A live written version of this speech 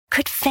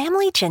Could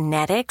family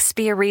genetics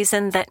be a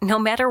reason that no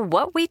matter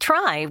what we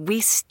try, we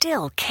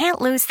still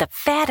can't lose the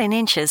fat and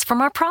inches from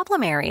our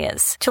problem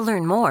areas? To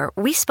learn more,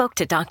 we spoke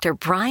to Dr.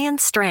 Brian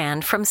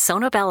Strand from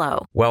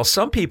Sonobello. While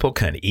some people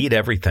can eat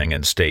everything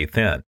and stay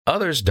thin,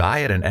 others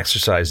diet and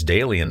exercise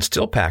daily and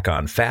still pack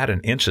on fat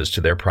and inches to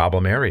their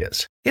problem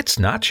areas. It's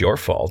not your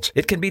fault.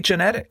 It can be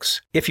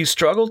genetics. If you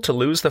struggle to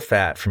lose the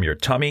fat from your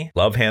tummy,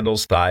 love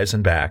handles, thighs,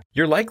 and back,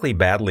 you're likely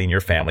battling your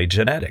family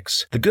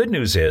genetics. The good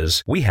news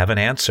is we have an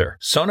answer.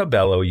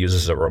 Sonobello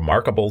uses a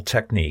remarkable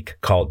technique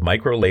called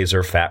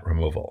microlaser fat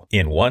removal.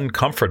 In one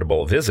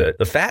comfortable visit,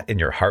 the fat in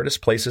your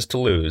hardest places to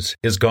lose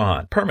is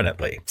gone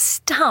permanently.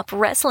 Stop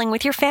wrestling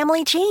with your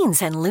family genes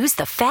and lose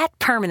the fat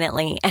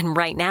permanently. And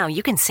right now,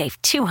 you can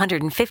save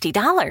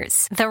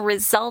 $250. The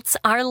results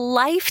are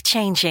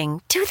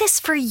life-changing. Do this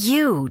for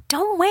you.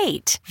 Don't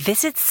wait.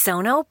 Visit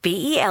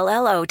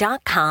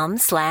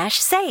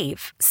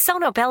sonobello.com/save.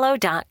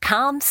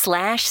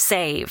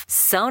 sonobello.com/save.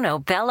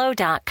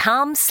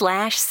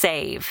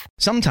 sonobello.com/save.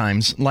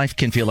 Sometimes life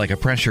can feel like a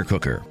pressure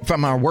cooker.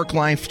 From our work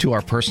life to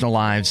our personal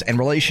lives and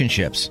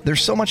relationships,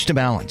 there's so much to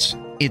balance.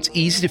 It's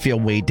easy to feel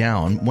weighed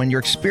down when you're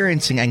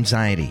experiencing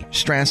anxiety,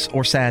 stress,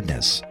 or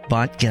sadness.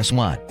 But guess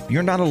what?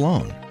 You're not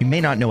alone. You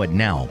may not know it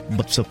now,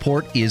 but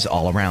support is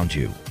all around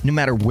you. No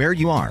matter where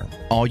you are,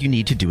 all you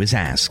need to do is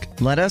ask.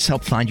 Let us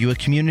help find you a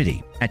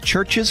community at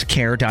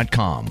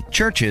churchescare.com.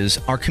 Churches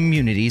are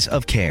communities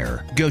of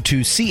care. Go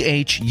to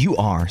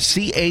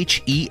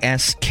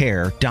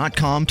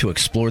churchescare.com to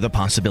explore the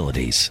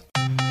possibilities.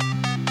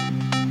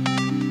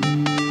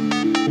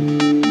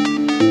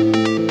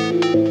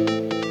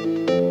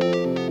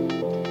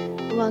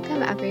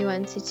 Welcome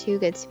everyone to Too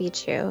Good to Be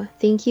True.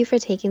 Thank you for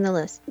taking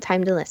the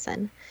time to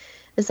listen.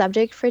 The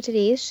subject for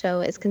today's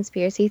show is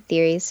conspiracy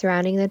theories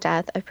surrounding the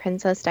death of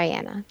Princess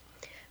Diana.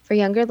 For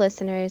younger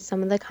listeners,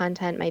 some of the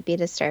content might be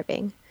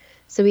disturbing,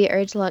 so we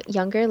urge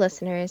younger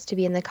listeners to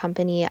be in the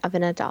company of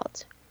an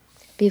adult.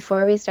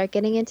 Before we start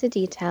getting into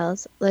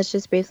details, let's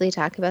just briefly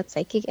talk about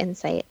psychic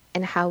insight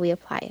and how we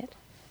apply it.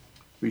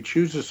 We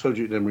choose a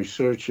subject and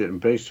research it,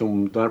 and based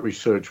on that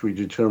research, we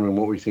determine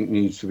what we think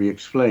needs to be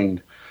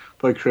explained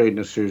by creating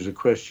a series of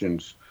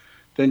questions.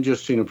 Then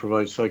Justina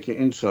provides psychic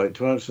insight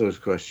to answer those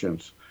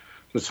questions.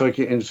 The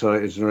psychic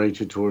insight is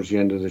narrated towards the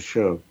end of the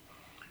show.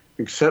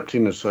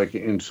 Accepting the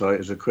psychic insight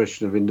is a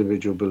question of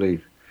individual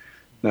belief.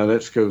 Now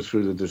let's go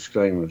through the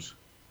disclaimers.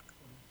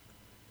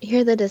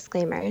 Here are the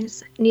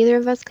disclaimers. Neither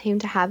of us claim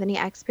to have any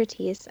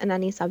expertise in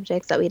any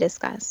subjects that we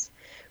discuss.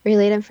 We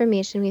relate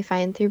information we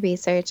find through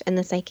research and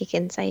the psychic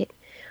insight.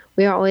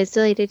 We are always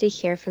delighted to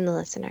hear from the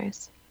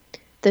listeners.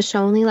 The show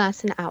only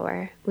lasts an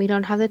hour. We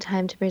don't have the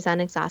time to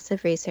present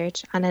exhaustive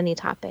research on any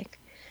topic.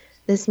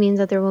 This means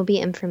that there will be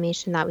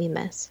information that we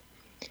miss.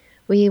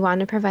 We want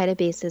to provide a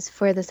basis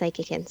for the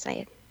psychic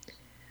insight.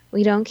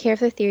 We don't care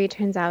if the theory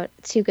turns out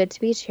too good to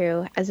be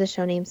true, as the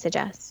show name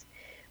suggests.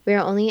 We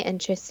are only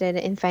interested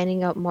in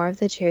finding out more of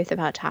the truth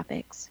about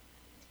topics.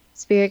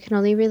 Spirit can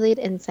only relate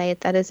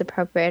insight that is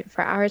appropriate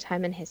for our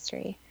time and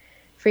history.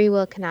 Free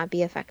will cannot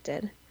be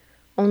affected.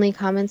 Only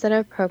comments that are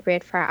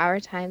appropriate for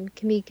our time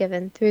can be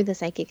given through the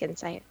psychic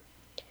insight.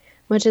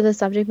 Much of the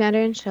subject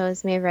matter in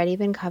shows may have already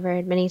been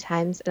covered many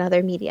times in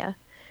other media.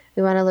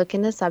 We want to look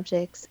into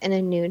subjects in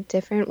a new,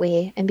 different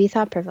way and be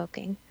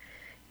thought-provoking.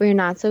 We are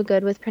not so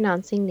good with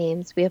pronouncing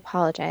names, we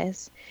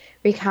apologize.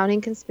 Recounting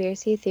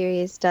conspiracy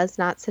theories does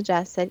not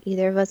suggest that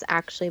either of us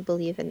actually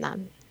believe in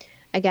them.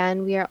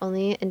 Again, we are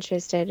only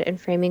interested in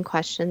framing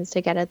questions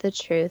to get at the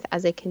truth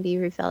as it can be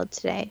revealed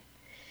today.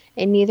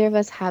 And neither of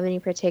us have any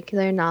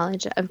particular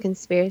knowledge of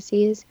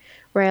conspiracies,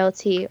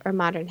 royalty, or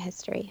modern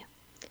history.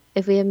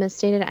 If we have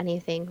misstated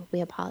anything,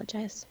 we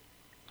apologize.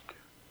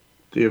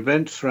 The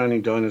events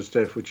surrounding Diana's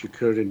death, which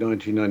occurred in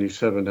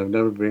 1997,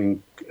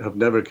 have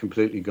never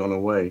completely gone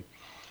away.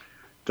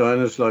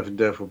 Diana's life and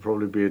death will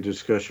probably be a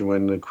discussion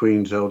when the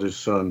Queen's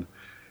eldest son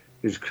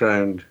is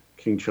crowned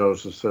King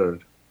Charles III.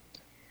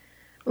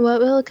 What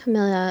will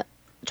Camilla,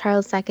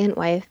 Charles' second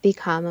wife,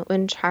 become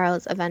when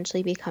Charles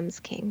eventually becomes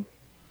king?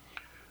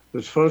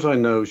 As far as I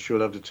know,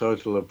 she'll have the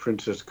title of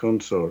Princess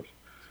Consort,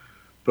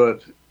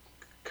 but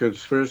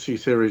conspiracy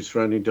theories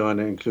surrounding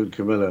Diana include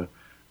Camilla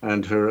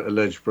and her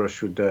alleged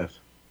brush with death.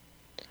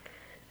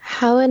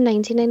 How in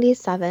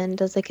 1997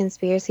 does the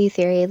conspiracy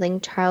theory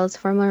link Charles'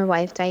 former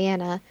wife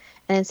Diana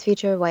and his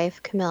future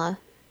wife Camilla?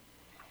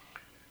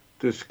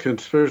 This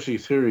conspiracy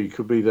theory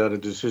could be that a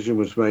decision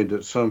was made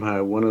that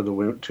somehow one of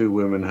the two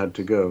women had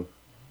to go.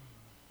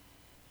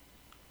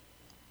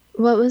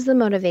 What was the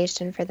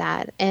motivation for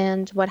that,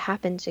 and what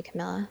happened to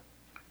Camilla?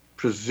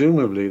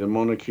 Presumably, the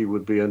monarchy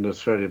would be under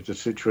threat if the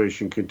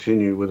situation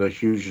continued with a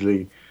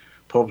hugely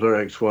popular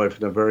ex-wife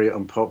and a very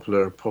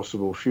unpopular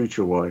possible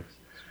future wife.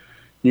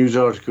 News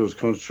articles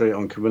concentrate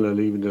on Camilla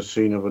leaving the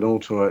scene of an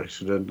auto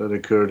accident that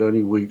occurred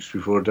only weeks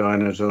before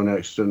Diana's own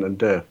accident and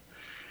death.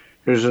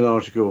 Here's an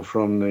article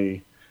from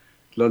the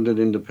London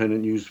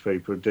Independent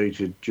newspaper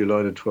dated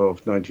July the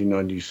 12th,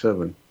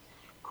 1997.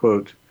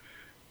 Quote,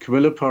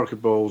 Camilla Parker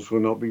Bowles will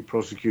not be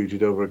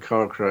prosecuted over a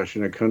car crash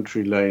in a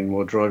country lane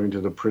while driving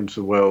to the Prince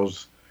of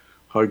Wales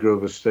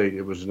Highgrove estate,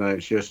 it was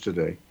announced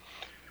yesterday.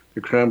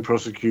 The Crown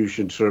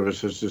Prosecution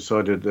Service has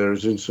decided there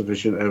is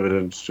insufficient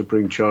evidence to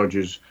bring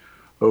charges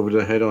over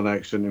the head-on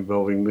accident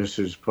involving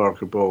Mrs.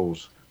 Parker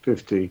Bowles,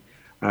 50,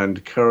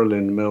 and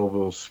Carolyn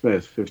Melville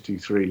Smith,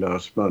 53,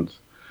 last month.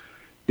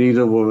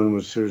 Neither woman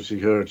was seriously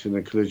hurt in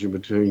the collision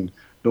between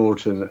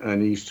Norton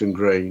and Easton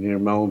Gray near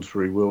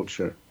Malmesbury,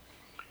 Wiltshire.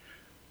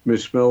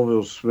 Ms.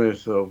 Melville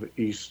Smith of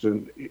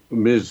Easton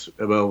Gray,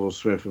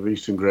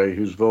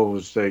 whose Volvo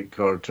estate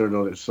car turned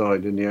on its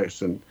side in the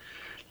accident,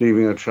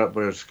 leaving her trapped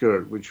by her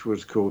skirt, which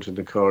was caught in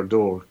the car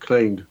door,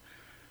 claimed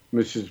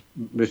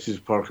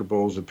Mrs. Parker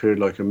Bowles appeared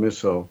like a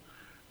missile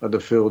at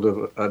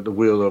the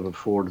wheel of a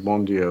Ford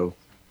Mondeo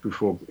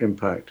before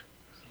impact.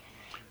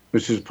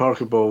 Mrs.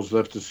 Parker Bowles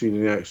left the scene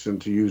of the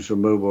accident to use her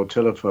mobile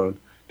telephone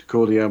to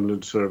call the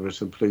ambulance service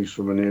and police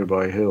from a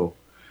nearby hill.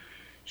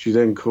 She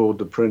then called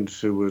the Prince,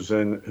 who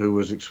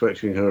was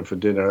expecting her for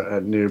dinner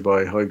at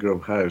nearby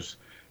Highgrove House,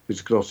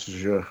 his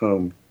Gloucestershire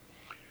home.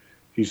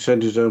 He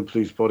sent his own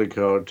police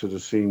bodyguard to the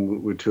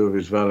scene with two of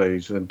his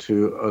valets and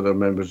two other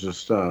members of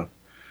staff.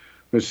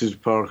 Mrs.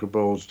 Parker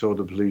Bowles told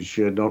the police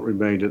she had not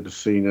remained at the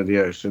scene of the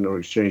accident or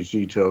exchanged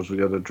details with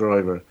the other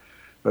driver,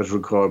 as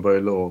required by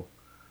law,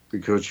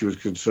 because she was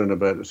concerned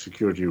about the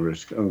security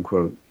risk,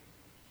 unquote.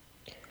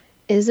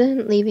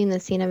 Isn't leaving the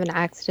scene of an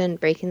accident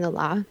breaking the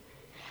law?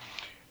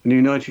 In the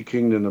United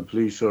Kingdom, the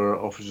police are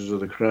officers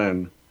of the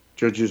Crown.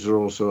 Judges are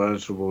also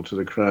answerable to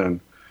the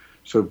Crown,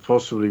 so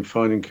possibly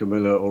finding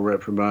Camilla or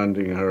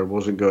reprimanding her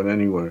wasn't going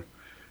anywhere.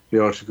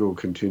 The article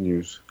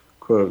continues,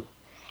 quote,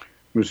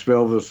 Ms.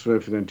 Melville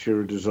Smith, an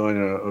interior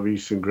designer of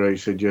Easton Gray,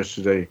 said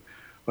yesterday,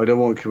 I don't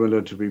want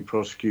Camilla to be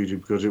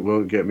prosecuted because it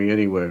won't get me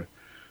anywhere.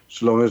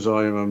 So long as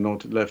I am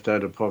not left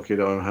out of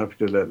pocket, I'm happy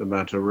to let the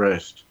matter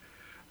rest.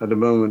 At the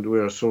moment, we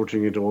are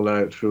sorting it all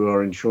out through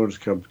our insurance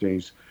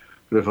companies,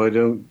 but if I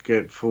don't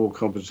get full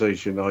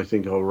compensation, I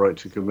think I'll write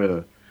to Camilla.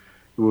 It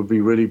would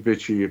be really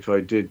bitchy if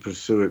I did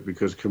pursue it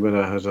because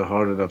Camilla has a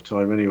hard enough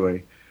time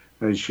anyway,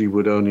 and she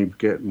would only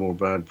get more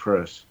bad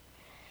press.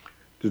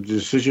 The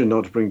decision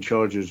not to bring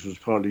charges was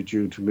partly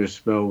due to Miss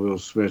Melville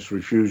Smith's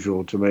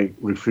refusal to make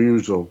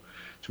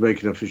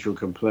an official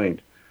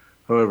complaint.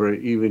 However,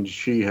 even if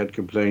she had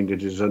complained,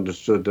 it is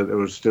understood that there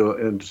was still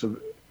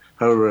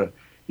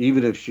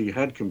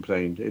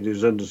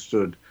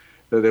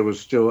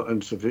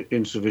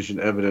insufficient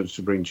evidence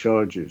to bring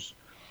charges.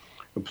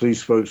 A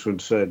police spokesman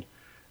said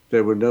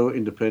there were no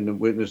independent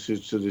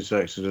witnesses to this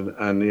accident,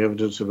 and the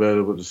evidence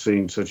available at the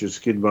scene, such as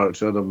skid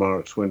marks and other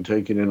marks, when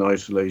taken in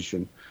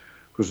isolation,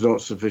 was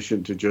not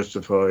sufficient to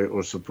justify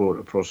or support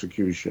a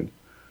prosecution,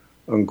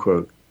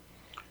 unquote.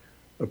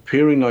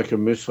 Appearing like a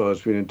missile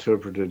has been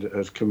interpreted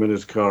as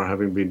Camilla's car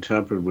having been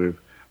tampered with,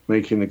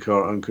 making the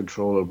car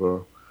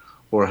uncontrollable,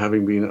 or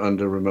having been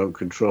under remote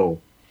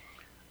control.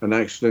 An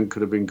accident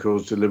could have been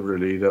caused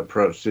deliberately that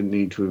perhaps didn't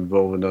need to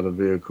involve another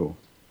vehicle.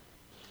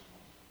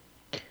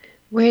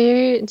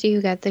 Where do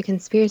you get the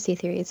conspiracy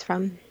theories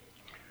from?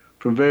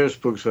 From various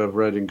books I've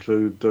read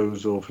include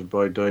those authored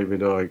by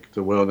David Icke,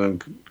 the well-known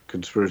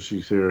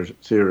conspiracy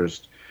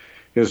theorist.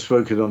 He has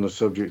spoken on the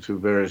subject through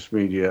various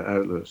media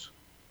outlets.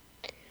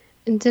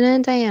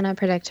 Didn't Diana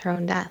predict her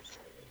own death?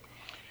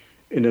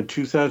 In a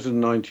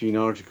 2019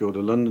 article,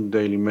 the London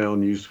Daily Mail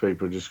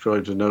newspaper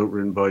describes a note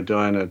written by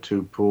Diana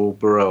to Paul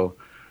Burrell,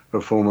 her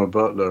former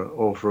butler,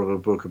 author of a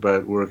book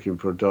about working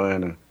for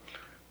Diana.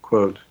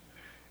 Quote,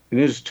 in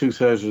his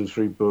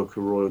 2003 book, A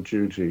Royal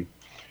Duty,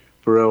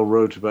 Burrell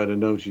wrote about a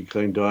note he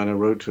claimed Diana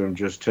wrote to him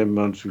just 10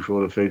 months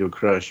before the fatal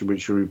crash, in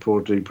which she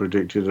reportedly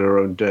predicted her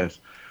own death,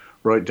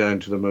 right down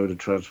to the mode of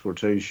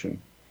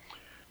transportation.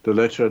 The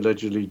letter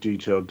allegedly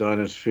detailed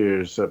Diana's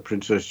fears that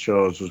Princess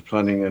Charles was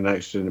planning an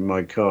accident in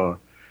my car,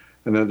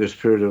 and that this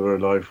period of her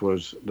life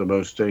was the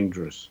most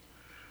dangerous.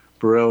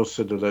 Burrell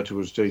said the letter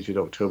was dated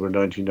October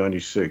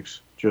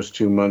 1996, just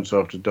 2 months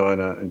after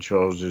Diana and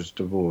Charles's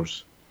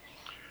divorce.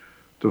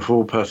 The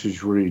full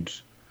passage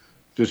reads,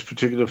 this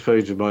particular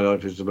phase of my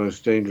life is the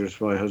most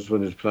dangerous. My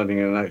husband is planning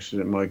an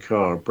accident in my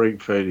car,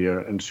 brake failure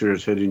and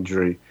serious head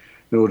injury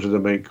in order to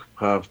make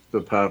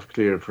the path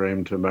clear for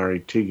him to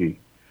marry Tiggy.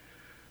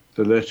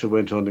 The letter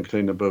went on to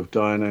claim that both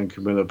Diana and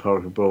Camilla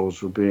Parker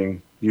Bowles were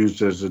being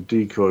used as a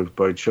decoy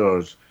by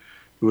Charles,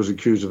 who was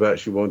accused of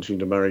actually wanting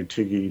to marry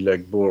Tiggy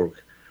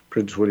Legge-Bourke,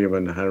 Prince William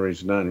and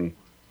Harry's nanny.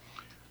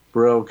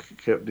 Burrell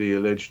kept the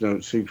alleged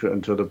note secret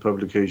until the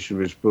publication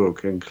of his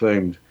book and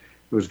claimed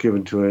it was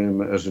given to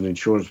him as an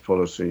insurance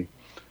policy,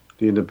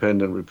 The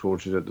Independent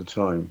reported at the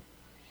time.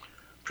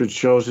 Prince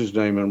Charles's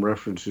name and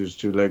references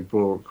to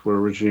Legge-Bourke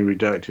were originally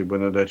redacted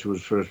when the letter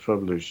was first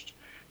published,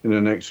 in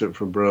an excerpt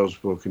from Burrell's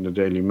book in the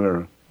Daily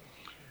Mirror.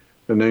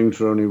 The names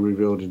were only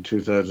revealed in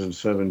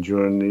 2007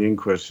 during the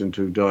inquest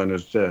into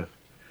Diana's death.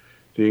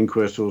 The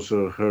inquest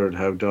also heard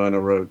how Diana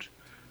wrote,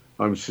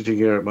 I'm sitting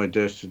here at my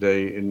desk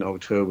today in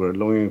October,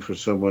 longing for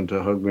someone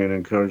to hug me and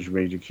encourage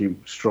me to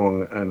keep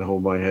strong and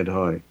hold my head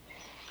high.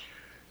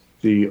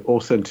 The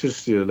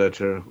authenticity of the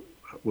letter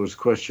was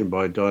questioned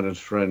by Diana's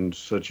friends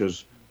such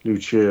as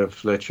Lucia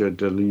Fletcher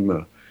de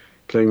Lima,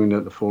 claiming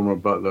that the former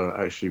butler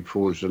actually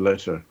forged the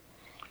letter.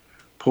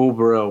 Paul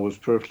Burrell was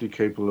perfectly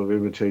capable of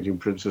imitating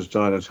Princess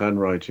Diana's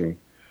handwriting.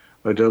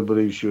 I don't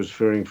believe she was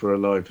fearing for her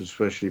life,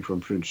 especially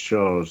from Prince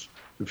Charles,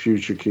 the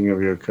future king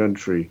of your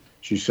country,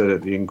 she said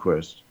at the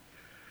inquest.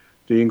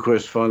 The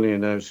inquest finally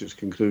announced its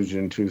conclusion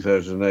in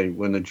 2008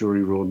 when the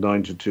jury ruled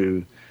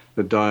 9-2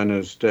 that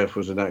Diana's death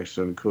was an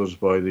accident caused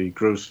by the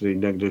grossly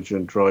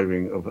negligent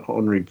driving of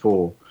Henri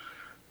Paul,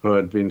 who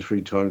had been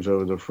 3 times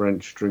over the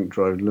French drink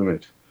drive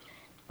limit,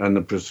 and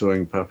the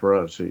pursuing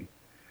paparazzi. It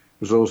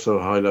was also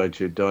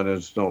highlighted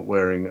Diana's not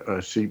wearing a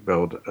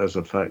seatbelt as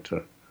a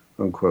factor,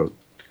 unquote.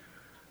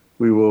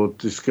 We will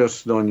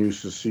discuss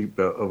non-use of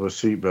a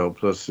seatbelt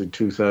plus the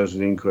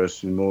 2000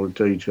 inquest in more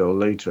detail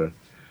later.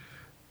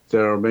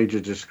 There are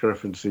major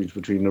discrepancies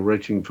between the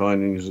rating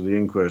findings of the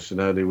inquest and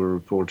how they were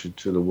reported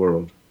to the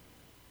world.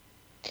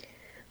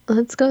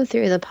 Let's go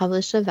through the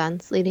published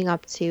events leading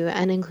up to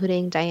and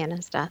including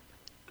Diana's death.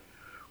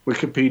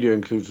 Wikipedia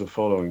includes the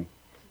following,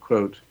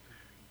 quote,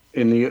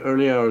 in the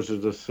early hours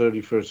of the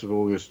 31st of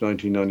August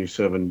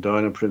 1997,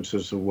 Diana,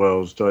 Princess of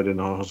Wales, died in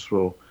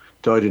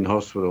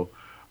hospital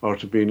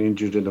after being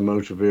injured in a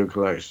motor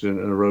vehicle accident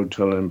in a road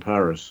tunnel in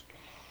Paris.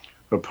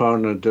 Her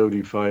partner,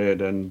 Dodi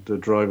Fayed, and the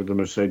driver of the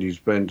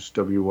Mercedes-Benz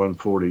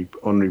W140,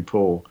 Henri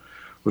Paul,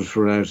 was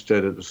pronounced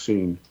dead at the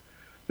scene.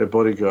 Their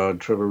bodyguard,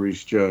 Trevor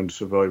Rees-Jones,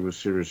 survived with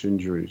serious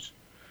injuries.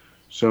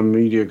 Some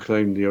media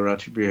claimed the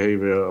erratic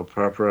behaviour of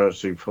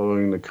paparazzi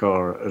following the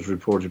car, as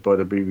reported by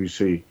the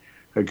BBC,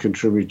 had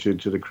contributed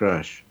to the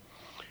crash.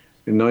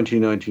 In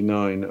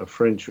 1999, a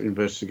French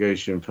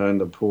investigation found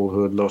that Paul,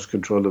 who had lost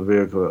control of the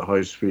vehicle at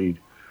high speed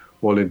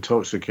while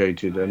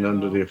intoxicated and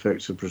under the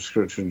effects of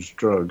prescription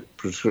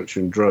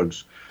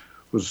drugs,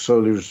 was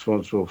solely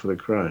responsible for the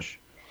crash.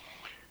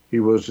 He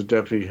was the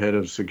deputy head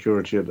of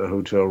security at the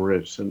Hôtel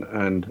Ritz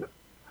and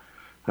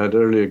had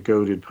earlier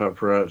goaded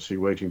paparazzi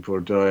waiting for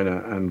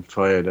Diana and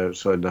Fayed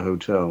outside the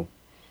hotel.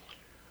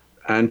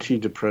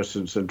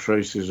 Anti-depressants and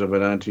traces of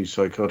an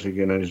anti-psychotic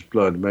in his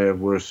blood may have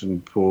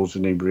worsened Paul's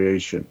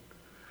inebriation.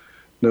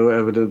 No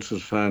evidence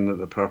was found that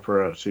the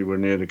paparazzi were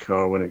near the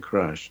car when it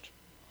crashed.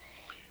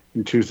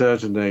 In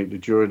 2008, the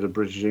jury of the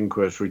British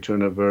inquest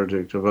returned a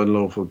verdict of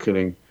unlawful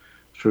killing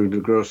through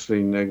the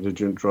grossly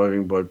negligent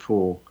driving by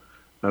Paul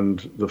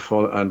and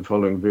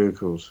following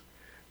vehicles.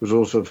 It was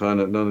also found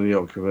that none of the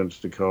occupants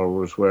of the car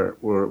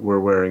were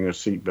wearing a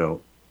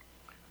seatbelt.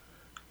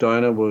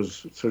 Diana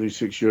was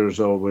 36 years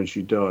old when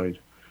she died.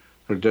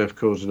 Her death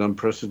caused an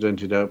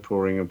unprecedented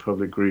outpouring of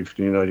public grief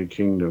in the United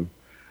Kingdom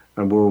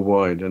and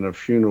worldwide, and her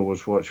funeral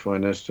was watched by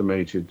an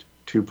estimated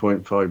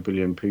 2.5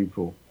 billion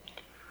people.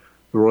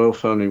 The royal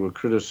family were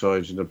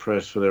criticised in the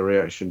press for their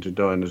reaction to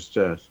Diana's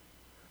death.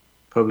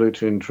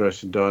 Public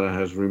interest in Diana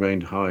has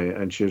remained high,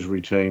 and she has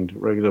retained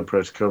regular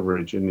press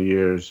coverage in the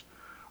years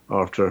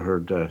after her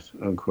death,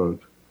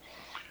 unquote.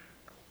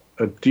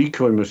 A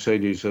decoy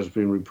Mercedes has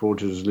been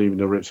reported as leaving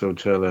the Ritz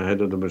Hotel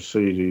ahead of the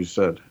Mercedes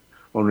that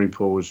Henri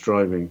Paul was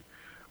driving,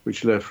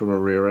 which left from a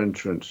rear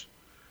entrance.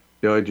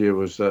 The idea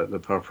was that the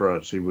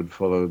paparazzi would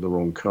follow the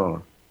wrong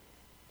car.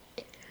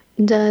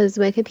 Does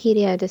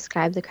Wikipedia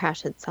describe the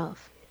crash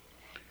itself?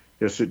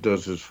 Yes, it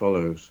does as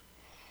follows.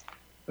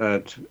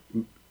 At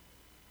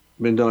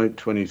midnight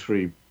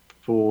 23,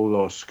 Paul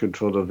lost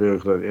control of the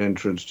vehicle at the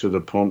entrance to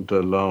the Pont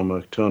de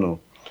l'Arme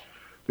tunnel.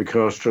 The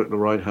car struck the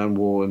right-hand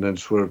wall and then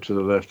swerved to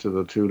the left of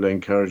the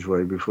 2-lane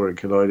carriageway before it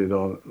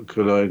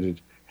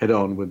collided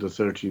head-on with the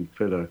 13th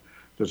pillar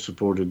that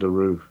supported the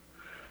roof.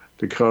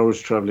 The car was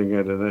travelling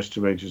at an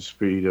estimated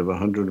speed of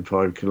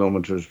 105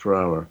 kilometres per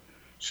hour,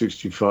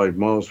 65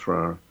 miles per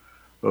hour,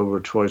 over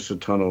twice the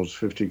tunnel's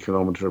 50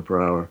 kilometre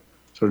per hour,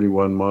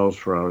 31 miles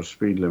per hour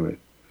speed limit.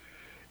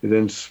 It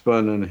then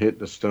spun and hit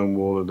the stone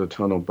wall of the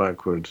tunnel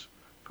backwards,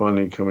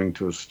 finally coming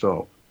to a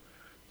stop.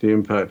 The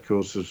impact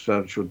caused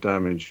substantial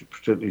damage,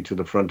 particularly to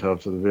the front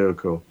half of the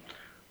vehicle,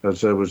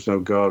 as there was no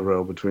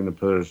guardrail between the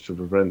pillars to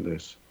prevent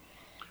this.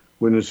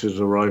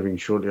 Witnesses arriving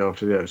shortly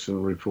after the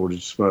accident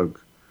reported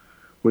smoke.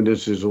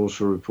 Witnesses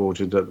also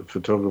reported that the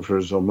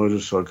photographers on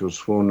motorcycles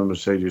swarmed the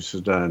Mercedes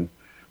sedan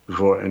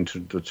before it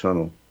entered the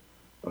tunnel,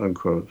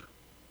 unquote.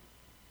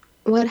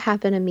 What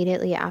happened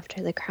immediately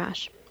after the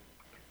crash?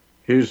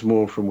 Here's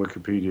more from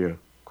Wikipedia.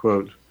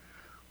 Quote,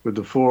 with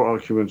the 4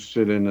 occupants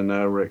still in the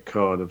now wrecked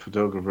car, the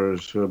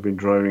photographers, who had been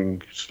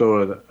driving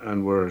slower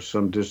and were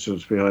some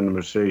distance behind the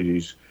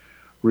Mercedes,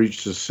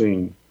 reached the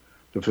scene.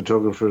 The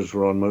photographers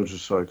were on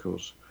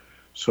motorcycles.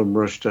 Some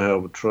rushed to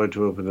help, tried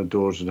to open the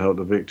doors and help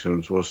the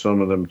victims, while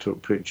some of them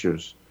took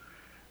pictures.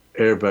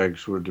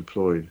 Airbags were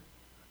deployed.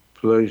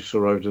 Police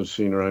arrived on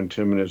scene around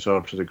 10 minutes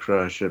after the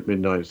crash at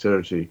midnight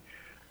 30,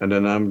 and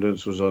an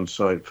ambulance was on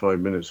site 5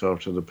 minutes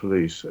after the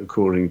police,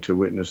 according to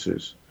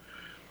witnesses.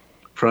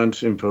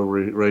 France Info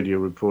Radio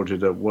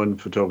reported that 1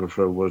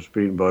 photographer was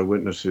beaten by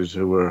witnesses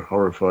who were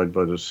horrified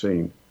by the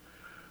scene.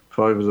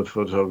 5 of the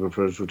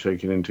photographers were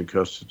taken into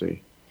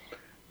custody.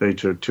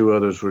 Later, 2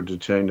 others were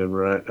detained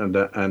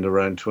and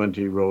around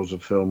 20 rolls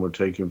of film were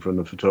taken from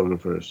the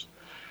photographers.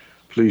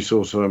 Police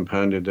also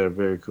impounded their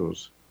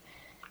vehicles.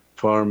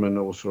 Firemen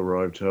also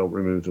arrived to help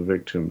remove the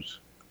victims.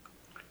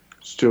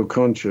 Still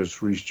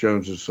conscious,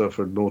 Rees-Jones had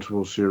suffered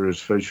multiple serious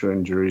facial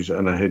injuries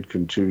and a head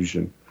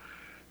contusion.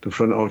 The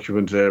front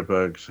occupant's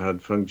airbags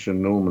had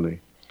functioned normally.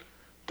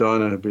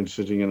 Diana had been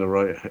sitting in the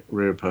right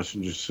rear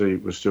passenger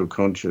seat, was still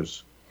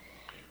conscious.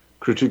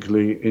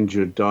 Critically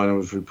injured, Diana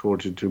was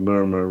reported to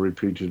murmur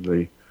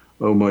repeatedly,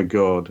 "Oh my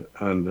God,"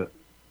 and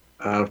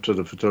after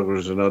the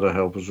photographers and other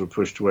helpers were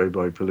pushed away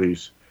by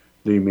police,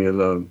 "Leave me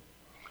alone."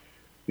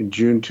 In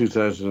June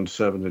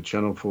 2007, the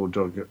Channel 4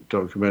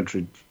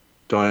 documentary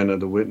Diana,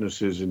 the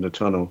Witnesses in the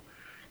Tunnel,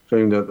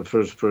 claimed that the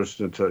first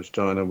person to touch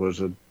Diana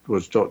was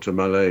Dr.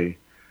 Malay,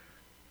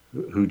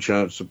 who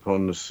chanced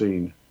upon the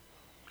scene.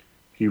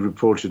 He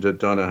reported that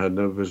Diana had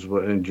no visible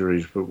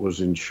injuries but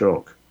was in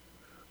shock.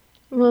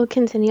 We'll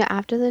continue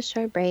after this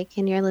short break,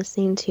 and you're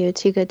listening to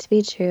Too Good to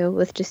Be True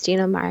with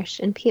Justina Marsh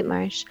and Pete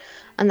Marsh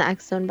on the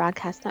X Zone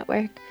Broadcast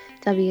Network,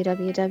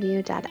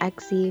 www.xzbn.net.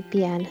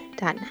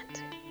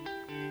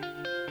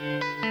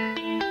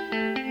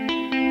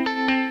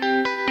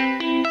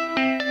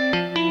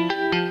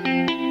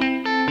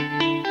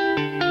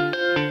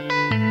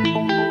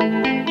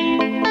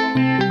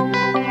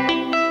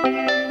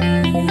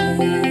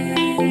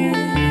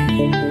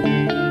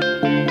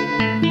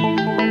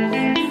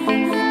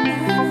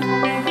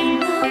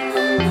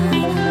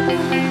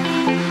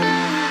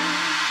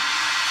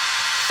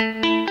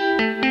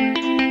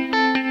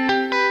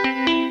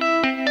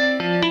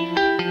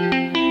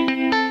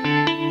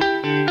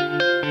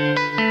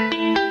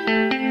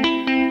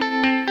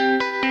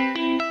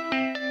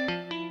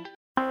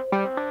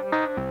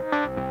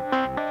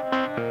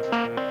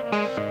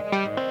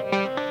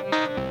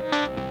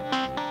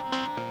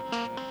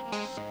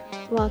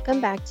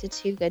 Welcome back to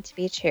Too Good to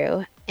Be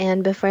True.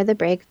 And before the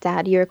break,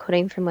 Dad, you were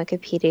quoting from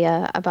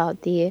Wikipedia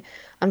about the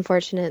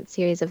unfortunate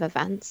series of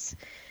events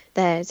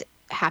that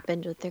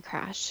happened with the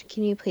crash.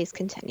 Can you please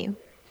continue?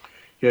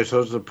 Yes, that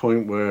was the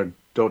point where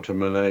Dr.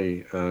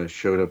 Malay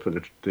showed up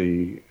at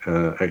the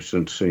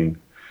accident scene.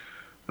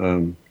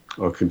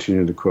 I'll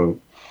continue the quote.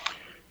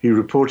 He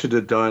reported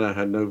that Diana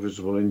had no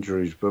visible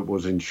injuries but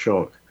was in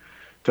shock.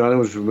 Diana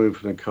was removed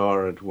from the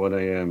car at 1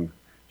 a.m.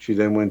 She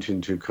then went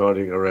into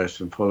cardiac arrest,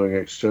 and following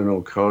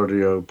external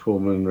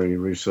cardiopulmonary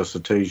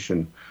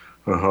resuscitation,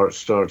 her heart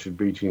started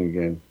beating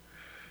again.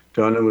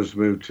 Diana was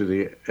moved to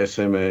the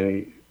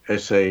SAMU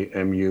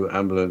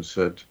ambulance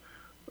at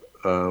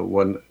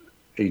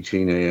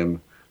 1:18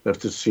 a.m.,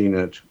 left the scene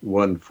at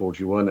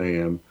 1:41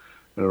 a.m.,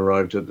 and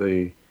arrived at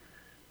the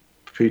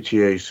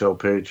PTA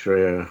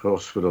Salpêtrière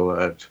Hospital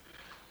at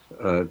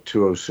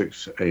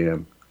 2:06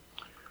 a.m.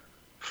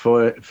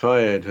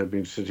 Fayed had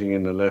been sitting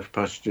in the left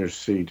passenger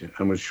seat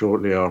and was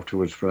shortly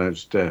afterwards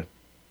pronounced dead.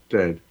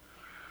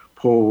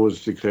 Paul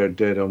was declared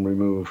dead on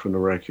removal from the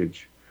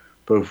wreckage.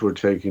 Both were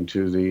taken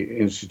to the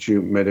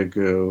Institut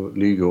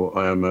Médico-Legal,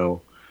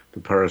 IML,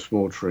 the Paris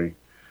mortuary,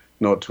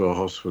 not to a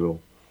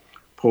hospital.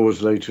 Paul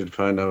was later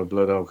found to have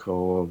blood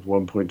alcohol of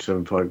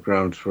 1.75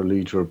 grams per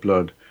litre of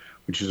blood,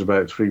 which is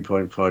about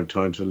 3.5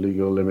 times the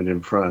legal limit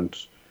in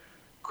France,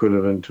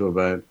 equivalent to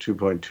about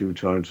 2.2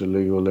 times the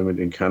legal limit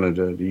in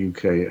Canada, the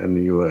UK, and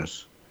the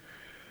US.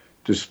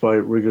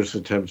 Despite rigorous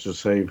attempts to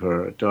save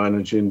her,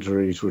 Diana's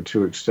injuries were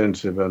too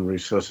extensive, and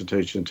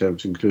resuscitation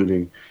attempts,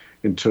 including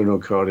internal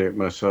cardiac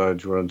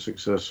massage, were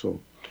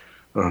unsuccessful.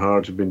 Her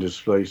heart had been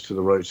displaced to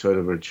the right side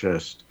of her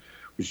chest,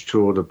 which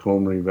tore the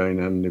pulmonary vein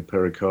and the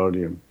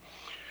pericardium.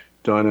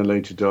 Diana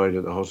later died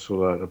at the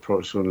hospital at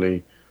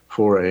approximately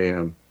 4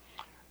 a.m.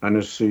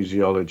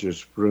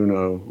 Anesthesiologist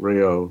Bruno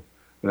Rio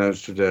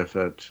announced her death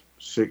at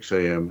 6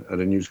 a.m. at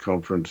a news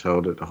conference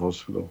held at the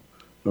hospital,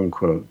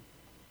 unquote.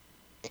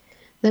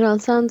 That all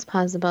sounds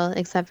plausible,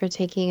 except for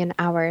taking an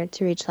hour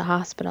to reach the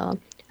hospital,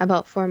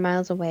 about 4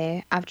 miles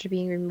away, after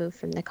being removed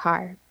from the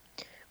car.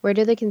 Where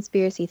do the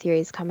conspiracy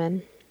theories come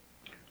in?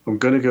 I'm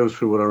going to go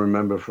through what I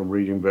remember from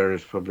reading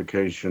various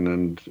publications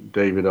and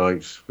David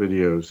Icke's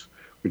videos,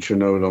 which are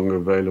no longer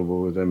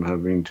available with them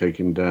having been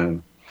taken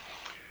down.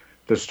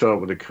 Let's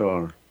start with the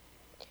car.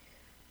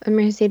 A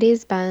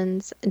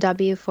Mercedes-Benz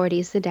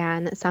W140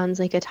 sedan sounds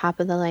like a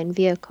top-of-the-line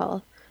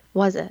vehicle.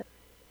 Was it?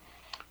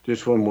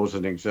 This one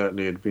wasn't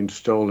exactly. It had been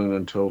stolen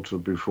and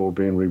totaled before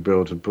being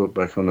rebuilt and put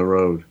back on the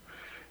road.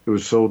 It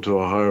was sold to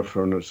a hire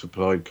firm that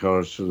supplied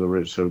cars to the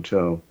Ritz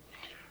Hotel.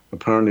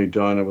 Apparently,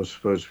 Diana was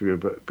supposed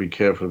to be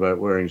careful about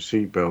wearing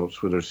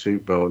seatbelts, with her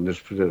seatbelt in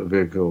this particular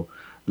vehicle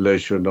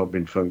alleged to have not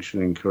been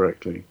functioning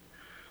correctly.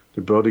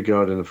 The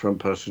bodyguard in the front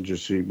passenger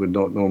seat would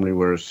not normally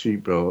wear a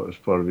seatbelt as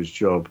part of his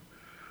job,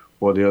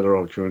 while the other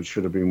occupants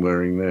should have been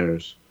wearing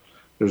theirs.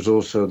 There's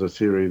also the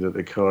theory that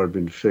the car had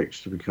been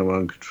fixed to become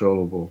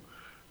uncontrollable,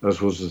 as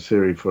was the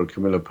theory for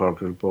Camilla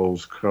Parker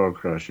Bowles' car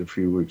crash a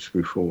few weeks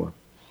before.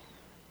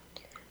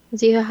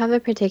 Do you have a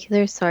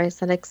particular source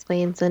that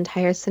explains the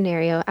entire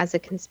scenario as a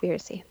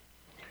conspiracy?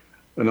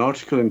 An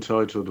article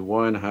entitled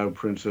 "Why and How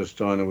Princess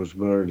Diana Was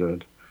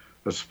Murdered"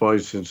 A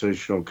Spy's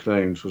Sensational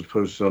Claims, was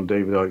posted on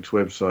David Icke's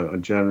website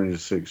on January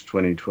 6,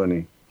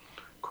 2020.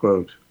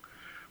 Quote,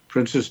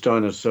 Princess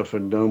Diana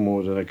suffered no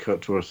more than a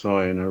cut to her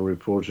thigh in her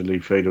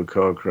reportedly fatal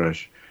car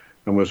crash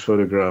and was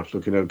photographed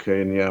looking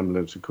okay in the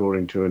ambulance,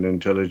 according to an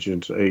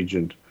intelligence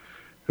agent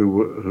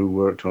who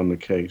worked on the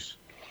case.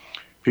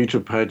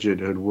 Peter Paget,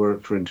 who had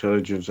worked for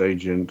intelligence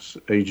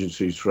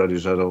agencies throughout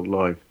his adult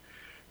life,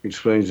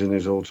 explains in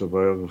his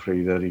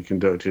autobiography that he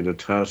conducted a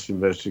tasked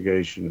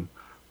investigation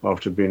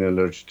after being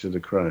alerted to the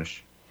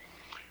crash.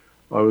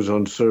 I was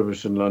on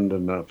service in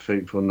London that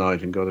fateful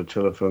night and got a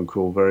telephone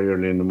call very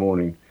early in the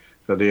morning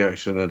that the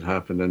accident had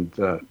happened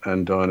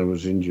and Diana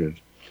was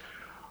injured.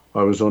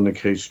 I was on the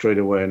case straight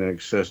away and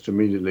accessed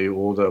immediately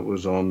all that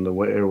was on the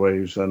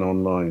airwaves and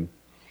online.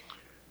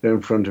 There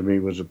in front of me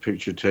was a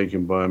picture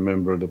taken by a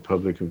member of the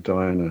public of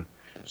Diana,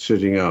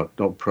 sitting up,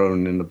 not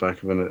prone, in the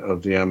back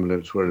of the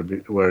ambulance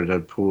where it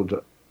had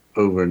pulled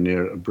over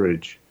near a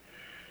bridge.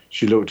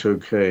 She looked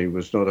okay,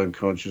 was not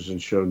unconscious,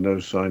 and showed no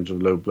signs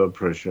of low blood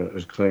pressure,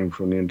 as claimed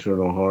from the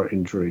internal heart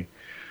injury,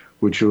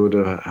 which would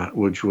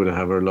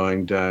have her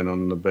lying down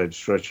on the bed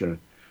stretcher,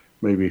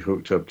 maybe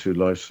hooked up to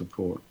life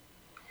support.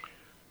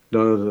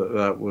 None of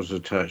that was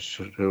attached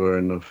to her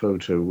in the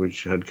photo,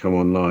 which had come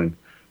online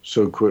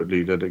so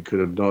quickly that it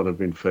could not have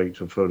been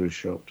faked or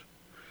photoshopped.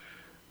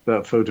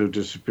 That photo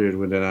disappeared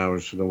within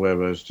hours from the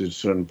web, as did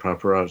certain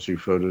paparazzi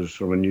photos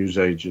from a news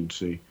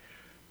agency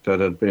that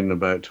had been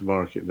about to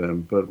market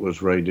them, but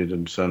was raided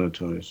and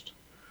sanitized.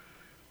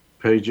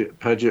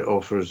 Paget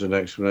offers an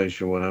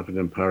explanation of what happened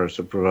in Paris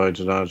that provides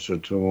an answer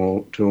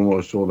to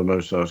almost all the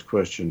most asked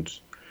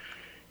questions.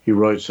 He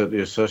writes that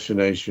the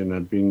assassination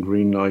had been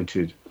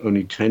green-lighted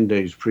only 10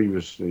 days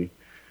previously,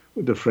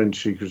 with the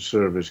French Secret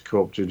Service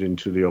co-opted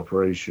into the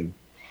operation.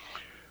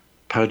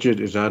 Paget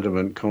is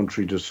adamant,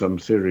 contrary to some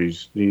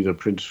theories, neither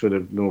Prince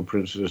Philip nor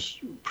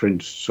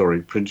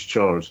Prince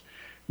Charles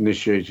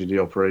initiated the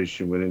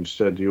operation, when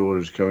instead the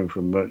orders coming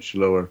from much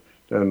lower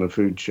down the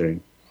food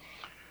chain.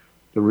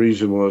 The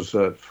reason was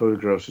that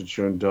photographs had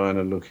shown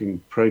Diana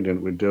looking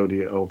pregnant with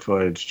Dodi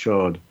Fayed's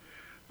child,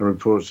 and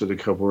reports that the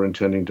couple were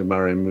intending to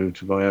marry and move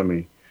to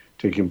Miami,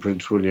 taking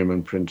Prince William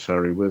and Prince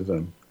Harry with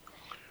them.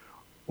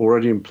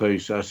 Already in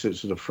place,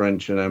 assets of the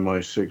French and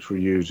MI6 were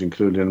used,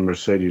 including a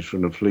Mercedes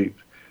from the fleet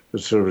that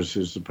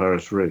services the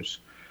Paris Ritz,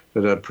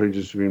 that had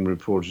previously been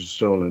reported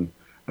stolen,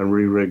 and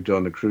re-rigged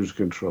on the cruise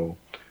control,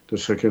 the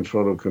second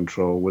throttle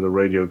control with a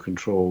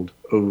radio-controlled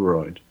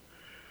override.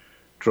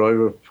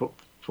 Driver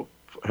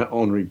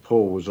Henri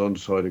Paul was on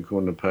site,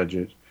 according to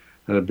Paget,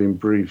 and had been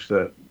briefed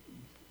that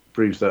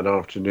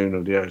afternoon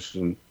of the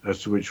accident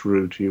as to which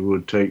route he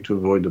would take to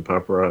avoid the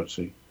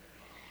paparazzi.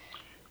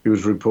 He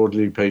was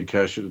reportedly paid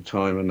cash at the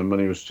time, and the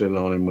money was still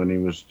on him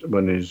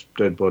when his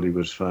dead body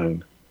was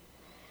found.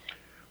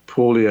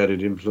 Paul, he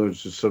added,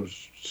 influenced the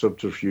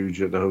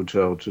subterfuge at the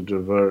hotel to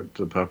divert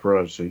the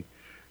paparazzi,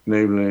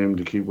 enabling him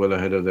to keep well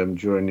ahead of them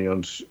during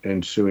the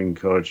ensuing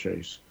car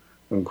chase.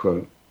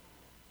 Unquote.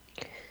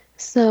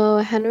 So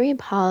Henri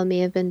Paul may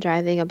have been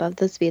driving above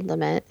the speed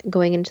limit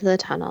going into the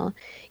tunnel,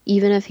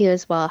 even if he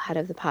was well ahead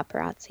of the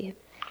paparazzi.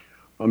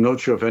 I'm not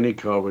sure if any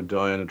car with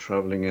Diana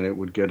travelling in it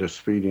would get a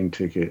speeding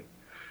ticket.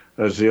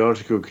 As the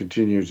article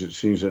continues, it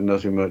seems that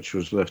nothing much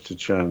was left to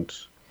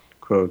chance.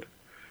 Quote,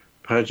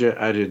 Paget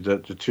added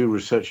that the two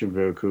reception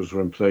vehicles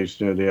were in place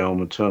near the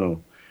Alma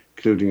Tunnel,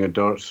 including a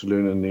dart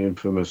saloon and the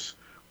infamous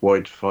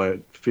white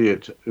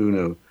Fiat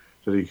Uno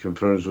that he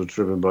confirms was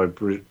driven by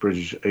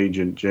British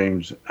agent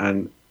James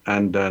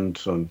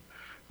Andanson,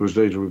 who was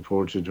later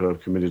reported to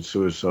have committed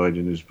suicide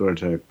in his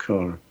burnt-out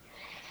car.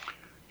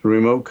 The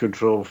remote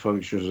control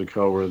functions of the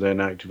car were then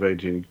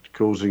activated,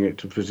 causing it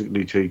to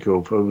physically take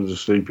off over the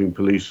sleeping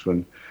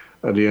policeman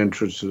at the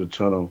entrance to the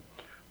tunnel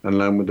and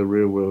land with the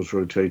rear wheels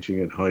rotating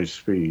at high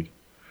speed.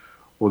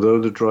 Although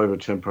the driver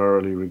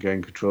temporarily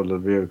regained control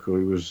of the vehicle,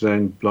 he was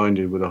then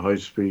blinded when a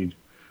high-speed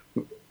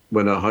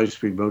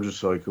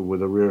motorcycle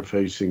with a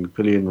rear-facing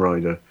pillion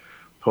rider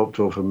popped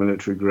off a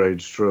military-grade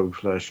strobe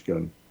flash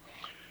gun.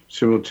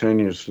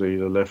 Simultaneously,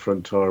 the left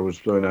front tire was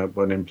blown out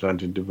by an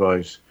implanted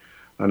device,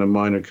 and a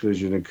minor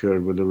collision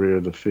occurred with the rear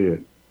of the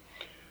Fiat.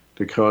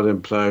 The car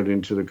then ploughed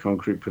into the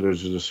concrete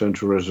pillars of the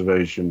central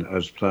reservation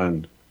as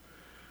planned.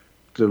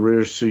 The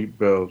rear seat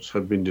belts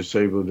had been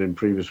disabled in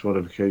previous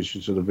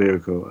modifications of the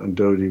vehicle, and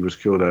Dodi was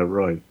killed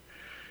outright.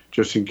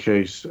 Just in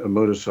case a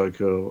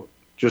motorcycle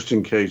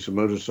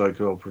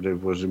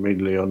operative was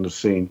immediately on the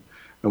scene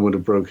and would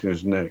have broken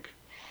his neck.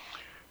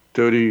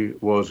 Dodi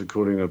was,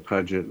 according to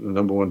Paget, the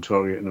number one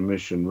target in the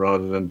mission,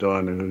 rather than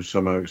Diana, who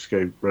somehow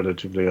escaped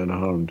relatively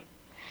unharmed.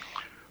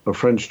 A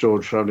French door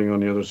travelling on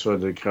the other side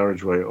of the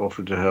carriageway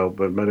offered to help,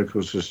 but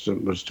medical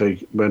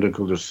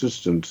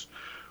assistance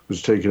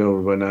was taken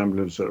over by an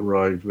ambulance that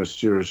arrived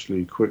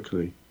mysteriously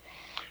quickly.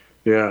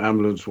 The air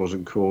ambulance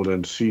wasn't called,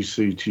 and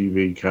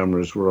CCTV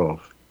cameras were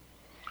off.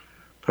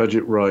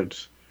 Paget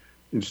writes,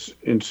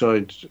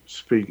 Inside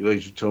Speak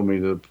later told me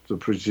that the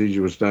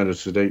procedure was now to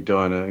sedate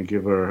Diana and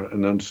give her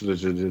an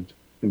unsolicited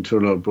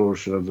internal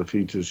abortion of the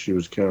fetus she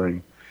was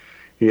carrying.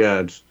 He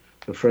adds,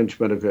 The French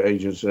medical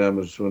agents and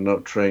ambulance were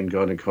not trained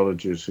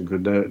gynecologists and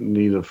could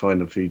neither find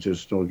the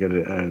fetus nor get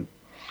it out.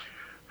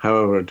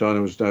 However,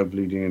 Diana was now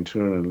bleeding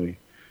internally.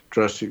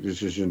 Drastic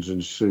decisions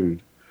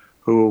ensued.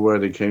 Who or where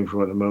they came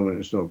from at the moment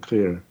is not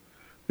clear.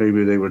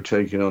 Maybe they were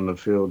taken on the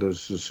field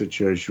as the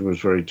situation was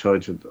very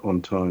tight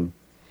on time.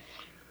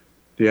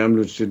 The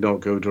ambulance did not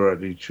go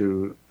directly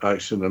to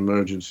accident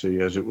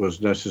emergency as it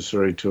was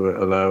necessary to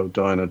allow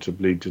Diana to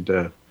bleed to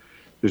death.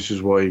 This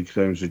is why he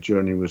claims the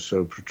journey was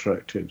so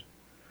protracted.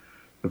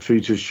 The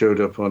fetus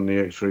showed up on the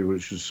x-ray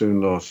which was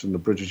soon lost, and the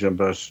British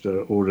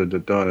ambassador ordered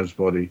that Diana's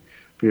body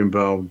be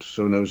embalmed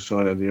so no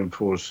sign of the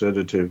enforced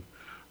sedative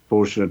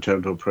abortion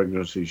attempt or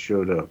pregnancy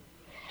showed up.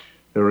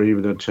 There were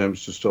even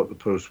attempts to stop the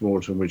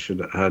post-mortem which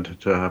had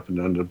to happen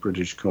under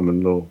British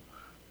common law,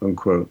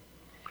 unquote.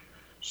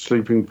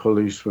 Sleeping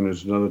policeman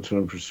is another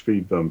term for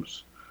speed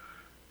bumps.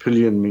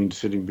 Pillion means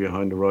sitting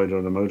behind a rider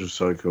on a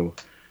motorcycle,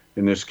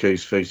 in this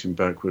case facing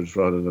backwards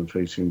rather than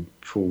facing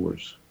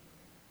forwards.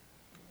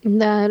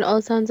 That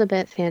all sounds a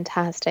bit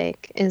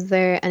fantastic. Is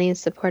there any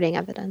supporting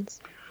evidence?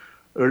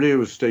 Earlier it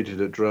was stated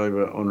that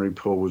driver Henri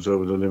Paul was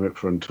over the limit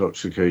for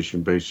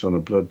intoxication based on a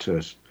blood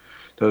test.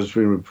 That has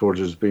been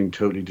reported as being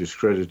totally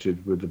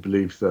discredited with the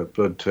belief that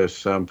blood test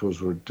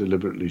samples were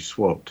deliberately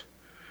swapped.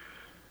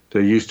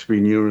 There used to be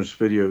numerous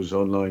videos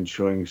online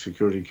showing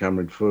security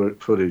camera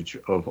footage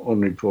of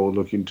Henri Paul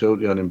looking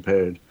totally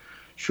unimpaired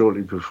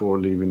shortly before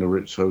leaving the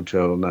Ritz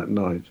Hotel on that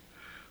night,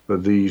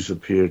 but these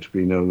appear to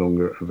be no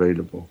longer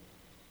available.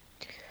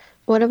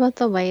 What about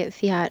the white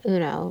Fiat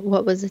Uno?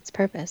 What was its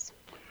purpose?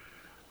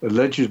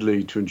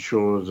 Allegedly to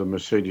ensure the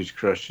Mercedes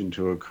crashed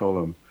into a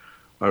column.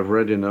 I've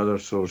read in other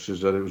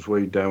sources that it was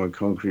weighed down with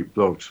concrete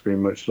blocks,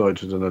 being much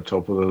lighter than a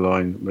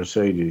top-of-the-line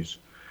Mercedes.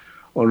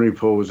 Henri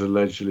Paul was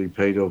allegedly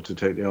paid off to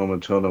take the Alma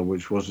Tunnel,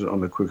 which wasn't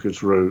on the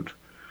quickest route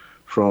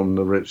from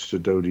the Ritz to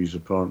Dodi's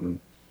apartment.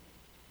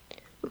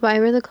 Why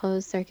were the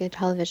closed-circuit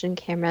television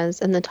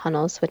cameras in the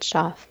tunnel switched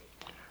off?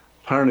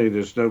 Apparently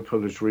there's no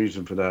published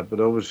reason for that,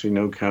 but obviously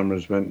no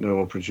cameras meant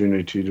no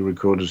opportunity to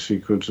record a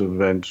sequence of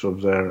events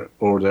of their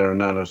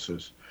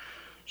analysis.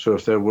 So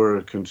if there were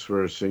a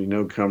conspiracy,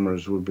 no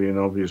cameras would be an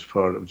obvious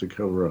part of the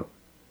cover-up.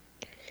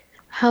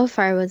 How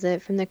far was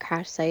it from the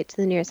crash site to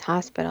the nearest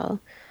hospital?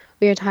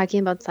 We are talking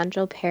about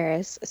central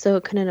Paris, so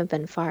it couldn't have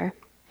been far.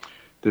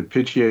 The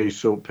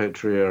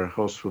Pitié-Salpêtrière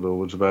Hospital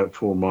was about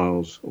 4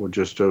 miles, or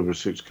just over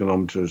 6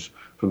 kilometers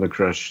from the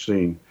crash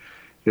scene.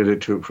 Yet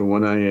it took from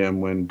 1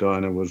 a.m. when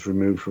Diana was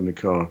removed from the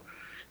car,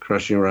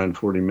 crashing around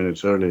 40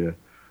 minutes earlier,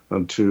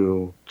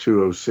 until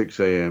 2:06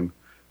 a.m.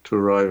 to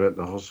arrive at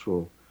the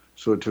hospital.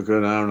 So it took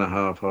an hour and a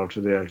half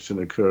after the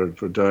accident occurred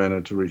for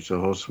Diana to reach the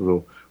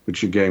hospital,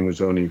 which again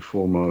was only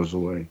 4 miles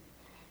away.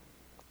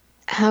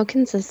 How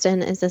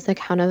consistent is this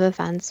account of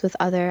events with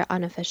other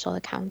unofficial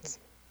accounts?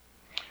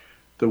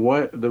 The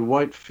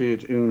white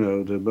Fiat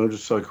Uno, the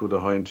motorcycle with the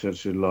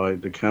high-intensity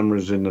light, the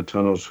cameras in the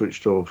tunnel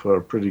switched off are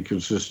pretty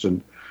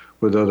consistent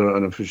with other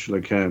unofficial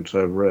accounts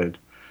I've read.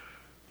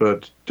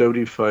 But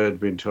Dodi Fayed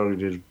being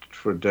targeted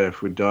for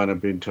death, with Diana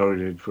being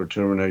targeted for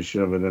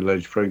termination of an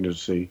alleged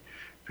pregnancy,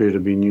 appear to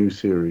be new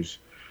theories.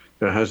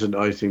 There hasn't,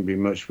 I think,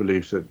 been much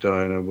belief that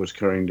Diana was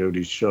carrying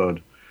Dodi's child,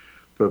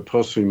 but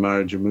possibly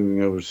marriage and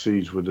moving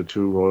overseas with the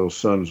 2 royal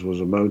sons was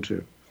a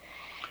motive.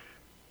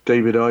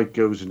 David Icke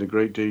goes into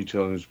great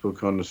detail in his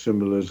book on the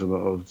symbolism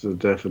of the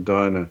death of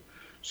Diana,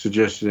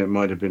 suggesting it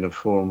might have been a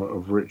form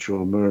of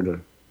ritual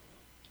murder.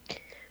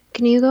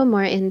 Can you go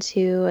more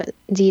into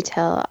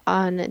detail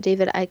on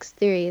David Icke's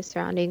theories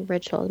surrounding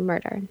ritual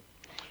murder?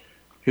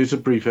 Here's a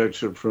brief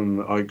excerpt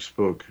from Icke's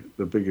book,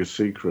 The Biggest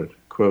Secret.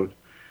 Quote,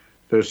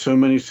 "There are so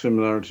many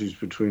similarities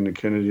between the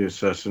Kennedy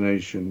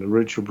assassination, the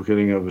ritual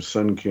killing of a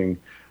Sun King,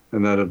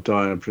 and that of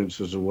Diana,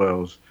 Princess of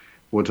Wales,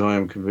 what I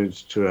am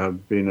convinced to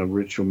have been a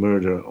ritual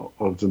murder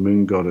of the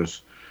moon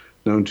goddess,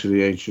 known to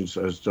the ancients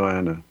as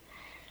Diana.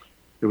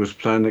 It was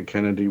planned that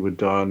Kennedy would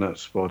die on that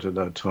spot at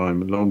that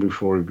time, long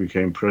before he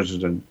became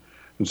president,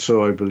 and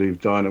so I believe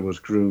Diana was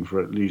groomed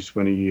for at least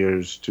many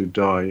years to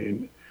die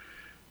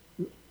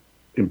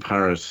in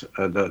Paris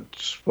at that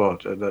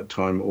spot at that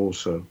time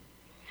also.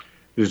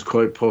 It is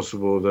quite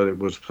possible that it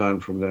was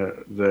planned from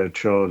their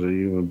childhood,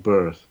 even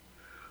birth.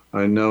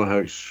 I know how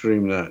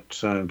extreme that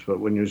sounds, but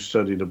when you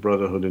study the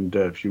Brotherhood in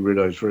depth, you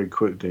realize very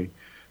quickly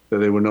that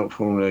they were not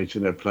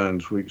formulating their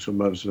plans weeks or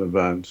months in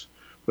advance,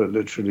 but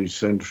literally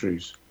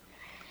centuries.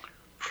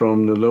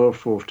 From the lower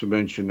fourth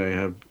dimension, they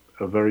have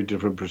a very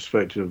different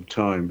perspective of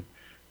time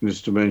in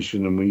this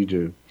dimension than we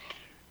do.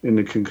 In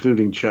the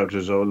concluding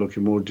chapters, I'll look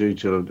in more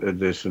detail at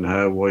this and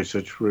why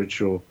such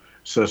ritual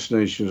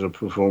assassinations are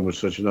performed with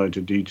such an eye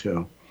to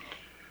detail.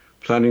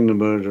 Planning the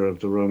murder of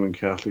the Roman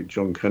Catholic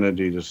John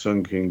Kennedy, the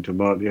Sun King, to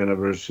mark the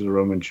anniversary of the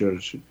Roman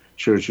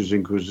Church's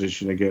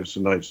Inquisition against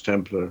the Knights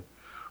Templar,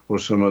 or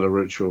some other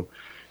ritual,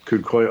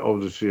 could quite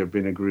obviously have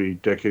been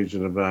agreed decades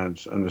in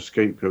advance and the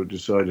scapegoat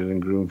decided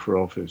and groomed for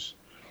office.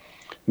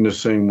 In the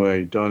same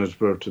way, Diana's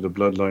birth to the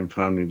bloodline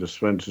family, the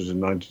Spencers, in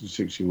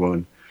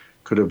 1961,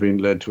 could have been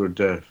led to her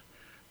death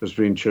as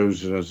being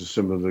chosen as a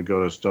symbol of the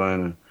goddess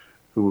Diana,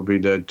 who would be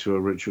led to a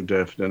ritual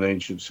death in an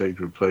ancient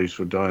sacred place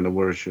for Diana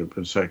worship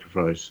and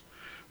sacrifice,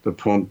 the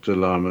Pont de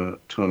l'Arme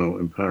tunnel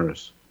in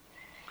Paris.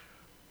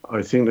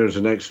 I think there's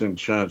an excellent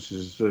chance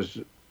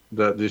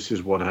that this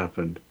is what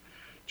happened.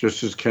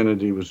 Just as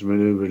Kennedy was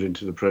maneuvered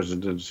into the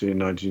presidency in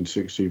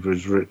 1960 for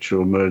his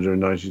ritual murder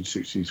in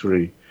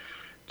 1963,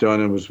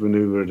 Diana was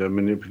maneuvered and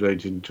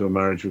manipulated into a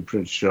marriage with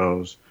Prince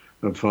Charles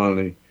and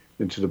finally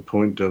into the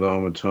Pont de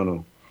l'Arme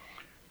tunnel.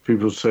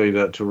 People say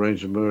that to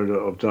arrange the murder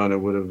of Diana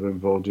would have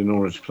involved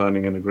enormous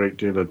planning and a great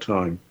deal of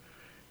time.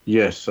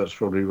 Yes, that's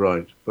probably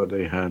right, but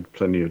they had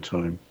plenty of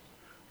time,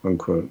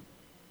 unquote.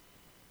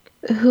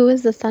 Who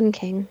is the Sun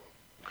King?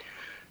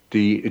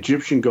 The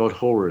Egyptian god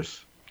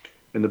Horus.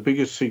 In The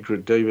Biggest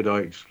Secret, David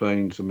Icke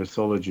explains the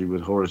mythology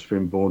with Horus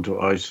being born to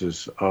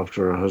Isis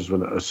after her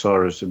husband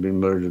Osiris had been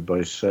murdered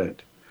by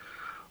Set.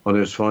 On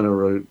its final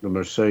route, the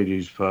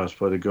Mercedes passed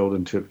by the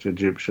golden-tipped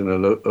Egyptian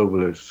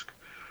obelisk,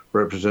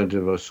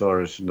 representative of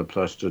Osiris in the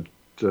Place de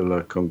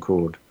la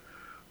Concorde.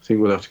 I think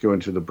we'll have to go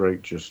into the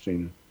break,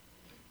 Justina.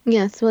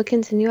 Yes, we'll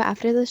continue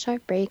after the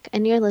short break,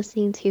 and you're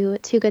listening to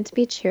Too Good to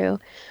Be True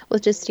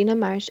with Justina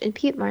Marsh and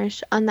Pete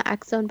Marsh on the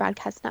X Zone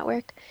Broadcast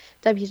Network,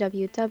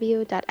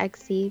 www.xzbn.net.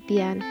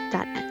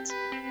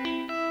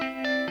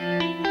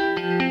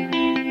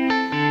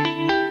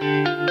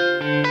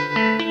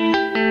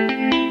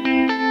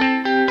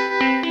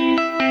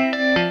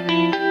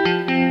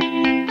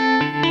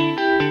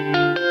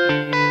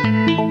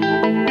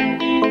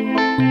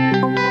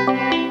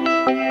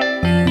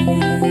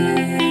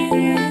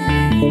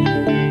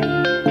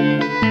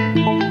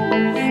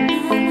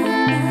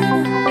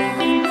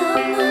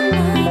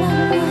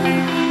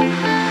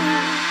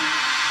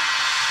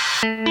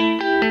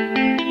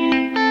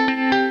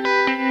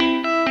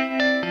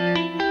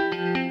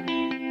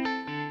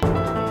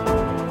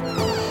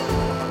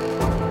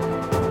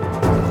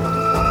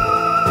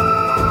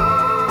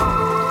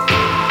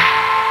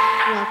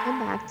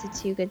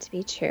 Too Good to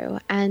Be True.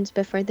 And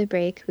before the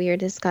break, we were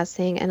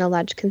discussing an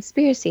alleged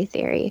conspiracy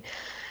theory.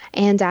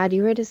 And Dad,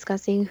 you were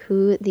discussing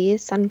who the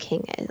Sun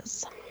King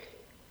is.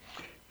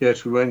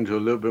 Yes, we went into a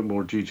little bit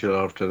more detail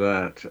after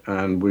that,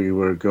 and we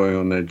were going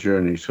on their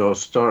journey. So I'll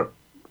start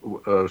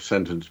a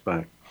sentence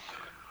back.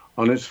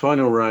 On its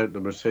final route, the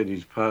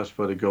Mercedes passed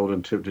by the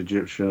golden-tipped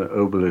Egyptian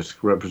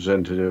obelisk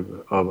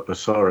representative of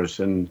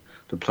Osiris in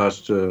the Place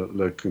de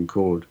la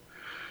Concorde.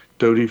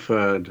 Dodi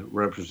Fayed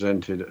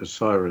represented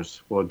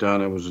Osiris, while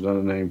Diana was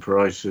another name for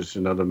Isis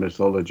in other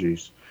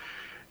mythologies.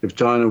 If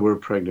Diana were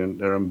pregnant,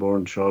 their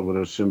unborn child would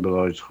have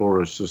symbolized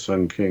Horus, the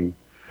Sun King.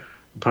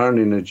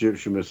 Apparently in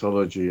Egyptian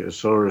mythology,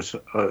 Osiris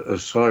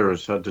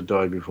had to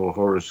die before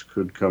Horus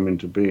could come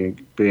into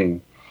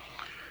being.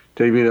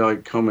 David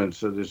Icke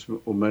comments that this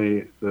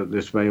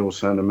may all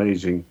sound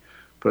amazing,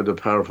 but the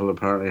powerful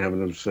apparently have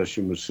an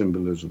obsession with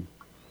symbolism.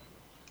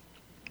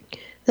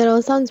 That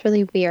all sounds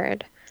really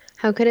weird.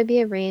 How could it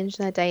be arranged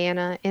that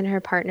Diana and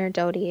her partner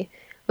Dodi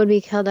would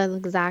be killed at the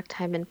exact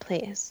time and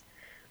place?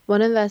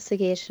 What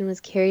investigation was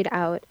carried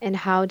out, and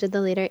how did the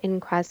later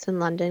inquest in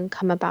London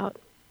come about?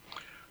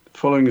 The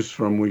following is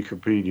from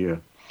Wikipedia.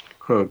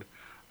 Quote,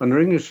 under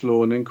English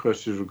law, an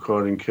inquest is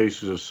required in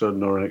cases of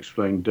sudden or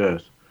unexplained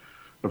death.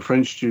 A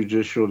French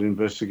judicial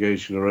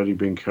investigation had already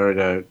been carried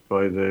out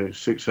by the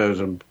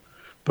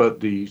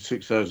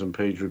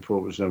 6,000-page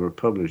report was never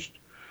published.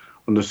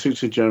 On the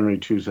 6th of January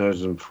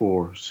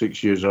 2004,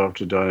 6 years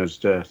after Diana's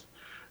death,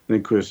 an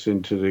inquest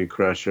into the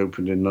crash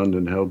opened in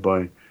London, held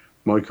by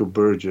Michael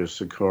Burgess,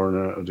 the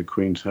coroner of the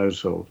Queen's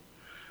household.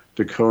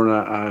 The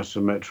coroner asked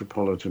the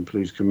Metropolitan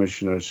Police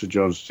Commissioner, Sir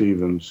John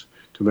Stevens,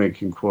 to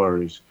make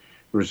inquiries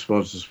in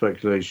response to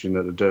speculation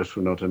that the deaths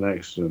were not an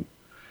accident.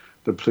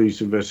 The police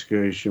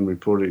investigation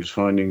reported its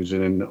findings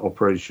in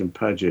Operation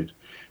Paget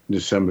in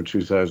December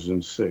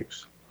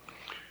 2006.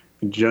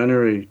 In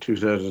January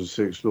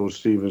 2006, Lord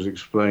Stevens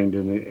explained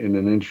in an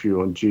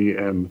interview on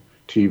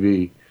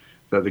GMTV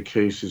that the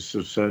case is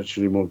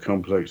substantially more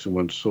complex than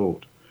once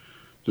thought.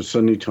 The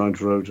Sunday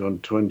Times wrote on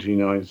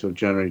 29th of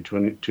January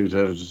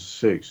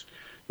 2006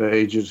 that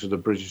agents of the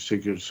British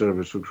Secret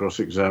Service were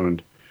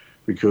cross-examined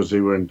because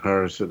they were in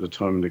Paris at the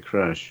time of the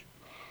crash.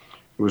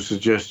 It was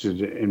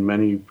suggested in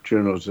many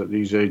journals that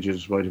these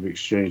agents might have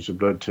exchanged the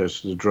blood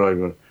test of the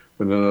driver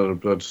with another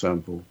blood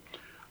sample,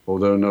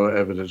 although no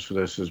evidence for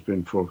this has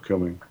been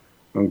forthcoming,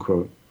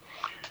 unquote.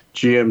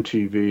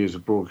 GMTV is a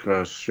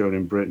broadcast shown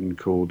in Britain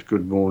called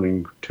Good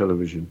Morning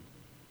Television.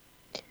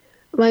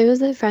 Why was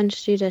the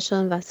French judicial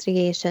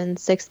investigation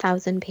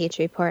 6,000-page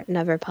report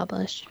never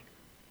published?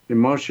 In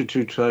March of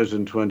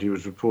 2020, it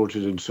was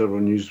reported in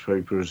several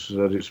newspapers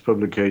that its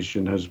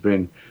publication has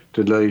been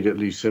delayed at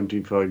least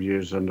 75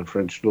 years under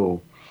French law.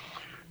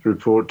 The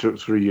report took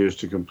 3 years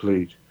to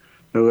complete.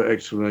 No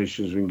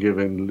explanation has been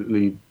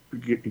given,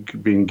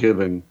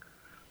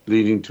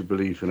 leading to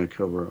belief in a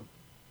cover-up.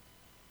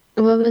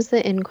 What was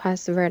the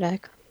inquest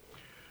verdict?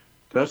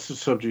 That's the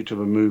subject of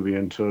a movie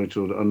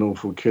entitled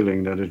Unlawful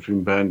Killing that has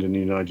been banned in the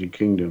United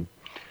Kingdom.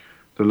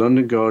 The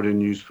London Guardian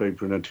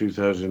newspaper in a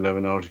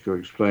 2011 article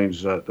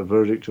explains that the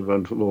verdict of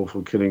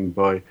unlawful killing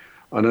by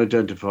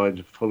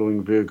unidentified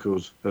following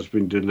vehicles has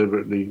been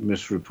deliberately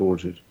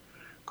misreported.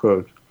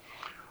 Quote,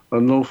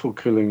 unlawful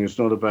killing is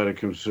not about a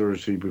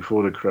conspiracy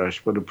before the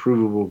crash, but a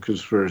provable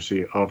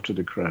conspiracy after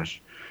the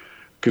crash.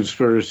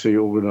 Conspiracy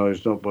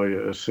organised not by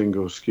a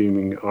single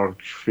scheming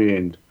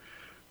arch-fiend,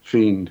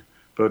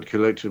 but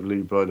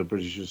collectively by the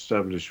British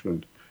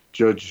establishment,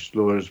 judges,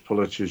 lawyers,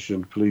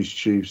 politicians, police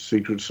chiefs,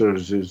 secret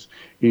services,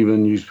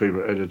 even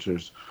newspaper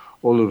editors,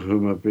 all of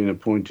whom have been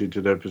appointed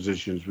to their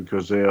positions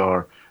because they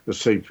are a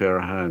safe pair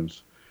of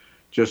hands.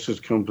 Just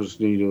as compass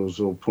needles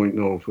all point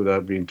north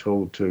without being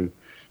told to,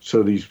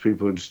 so these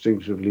people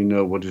instinctively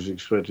know what is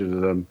expected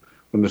of them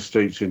when the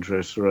state's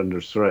interests are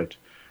under threat,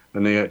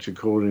 and they act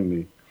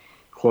accordingly,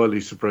 quietly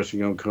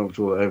suppressing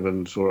uncomfortable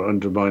evidence or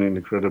undermining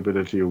the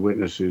credibility of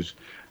witnesses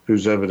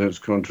whose evidence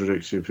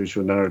contradicts the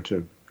official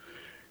narrative.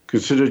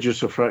 Consider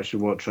just a fraction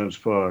of what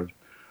transpired.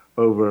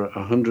 Over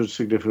 100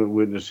 significant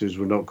witnesses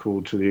were not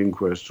called to the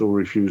inquest or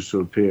refused to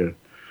appear.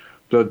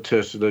 Blood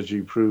tests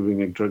allegedly proving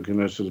the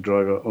drunkenness of the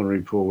driver,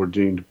 Henri Paul, were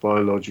deemed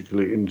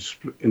biologically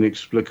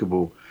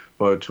inexplicable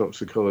by a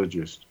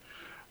toxicologist.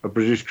 A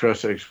British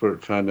crash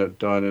expert found that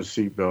Diana's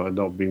seatbelt had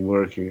not been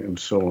working, and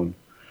so on.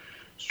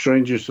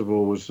 Strangest of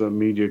all was the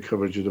media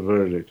coverage of the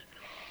verdict.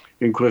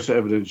 Inquest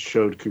evidence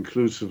showed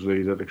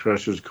conclusively that the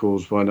crash was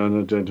caused by an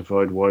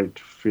unidentified white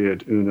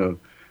Fiat Uno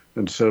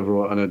and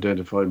several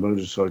unidentified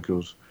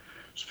motorcycles,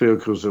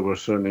 vehicles that were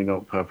certainly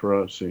not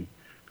paparazzi,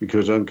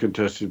 because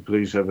uncontested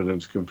police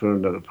evidence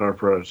confirmed that the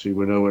paparazzi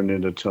were nowhere near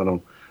the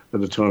tunnel at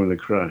the time of the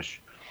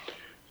crash.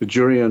 The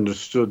jury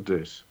understood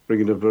this,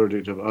 bringing a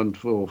verdict of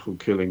unlawful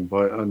killing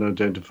by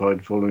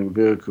unidentified following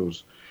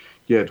vehicles.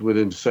 Yet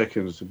within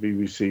seconds, the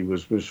BBC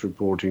was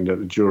misreporting that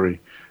the jury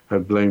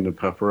had blamed the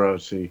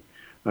paparazzi,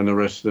 and the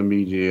rest of the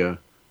media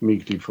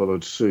meekly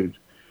followed suit,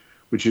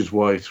 which is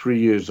why 3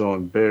 years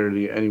on,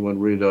 barely anyone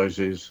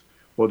realizes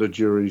what the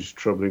jury's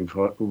troubling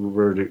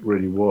verdict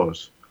really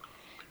was.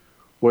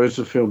 Where's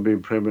the film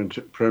being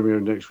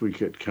premiered next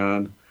week at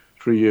Cannes,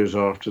 3 years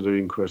after the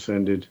inquest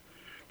ended?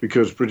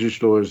 Because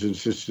British lawyers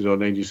insisted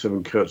on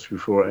 87 cuts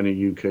before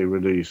any UK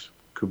release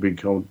could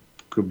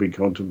be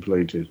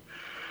contemplated.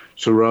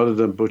 So rather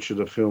than butcher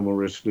the film or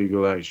risk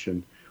legal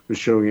action, we're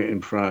showing it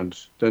in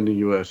France, then the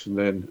US, and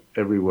then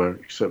everywhere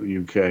except the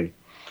UK.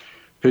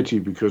 Pity,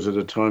 because at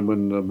a time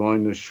when the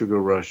mindless sugar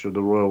rush of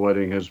the royal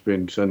wedding has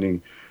been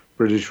sending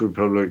British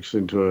Republicans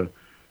into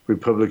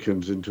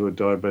a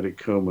diabetic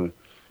coma,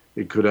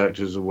 it could act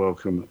as a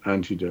welcome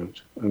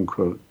antidote,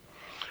 unquote.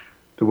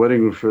 The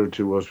wedding referred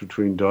to was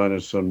between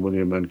Diana's son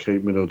William and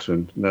Kate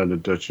Middleton, now the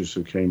Duchess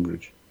of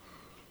Cambridge.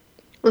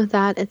 With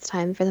that, it's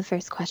time for the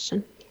first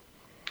question.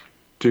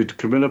 Did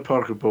Camilla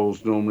Parker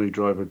Bowles normally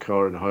drive a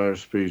car at higher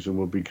speeds and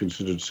would be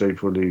considered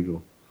safe or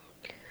legal?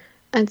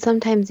 And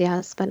sometimes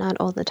yes, but not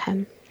all the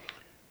time.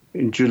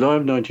 In July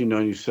of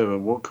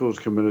 1997, what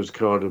caused Camilla's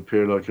car to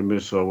appear like a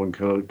missile when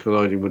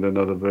colliding with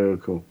another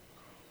vehicle?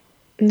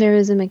 There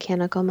was a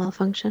mechanical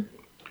malfunction.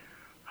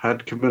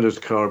 Had Camilla's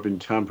car been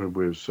tampered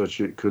with,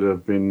 such it could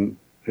have been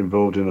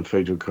involved in a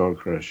fatal car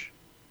crash?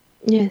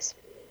 Yes.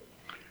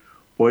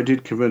 Why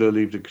did Camilla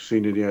leave the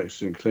scene of the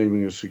accident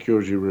claiming a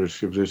security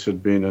risk if this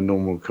had been a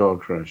normal car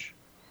crash?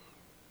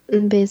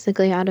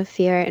 Basically out of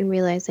fear and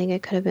realizing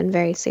it could have been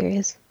very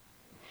serious.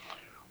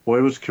 Why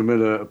was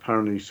Camilla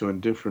apparently so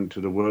indifferent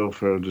to the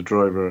welfare of the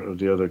driver of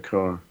the other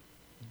car?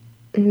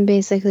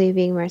 Basically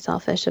being more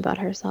selfish about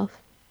herself.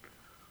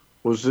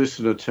 Was this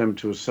an attempt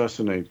to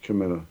assassinate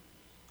Camilla?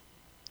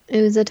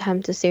 It was an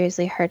attempt to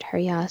seriously hurt her,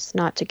 yes,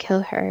 not to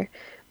kill her,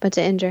 but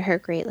to injure her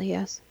greatly,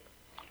 yes.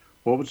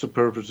 What was the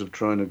purpose of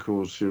trying to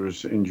cause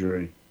serious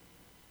injury?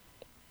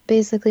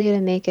 Basically to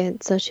make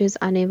it so she was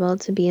unable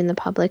to be in the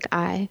public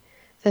eye,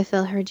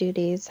 fulfill her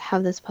duties,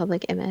 have this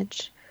public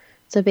image.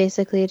 So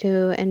basically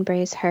to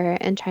embrace her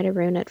and try to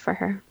ruin it for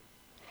her.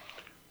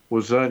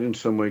 Was that in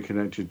some way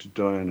connected to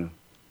Diana?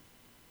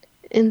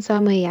 In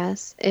some way,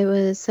 yes. It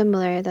was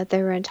similar that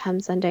there were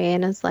attempts on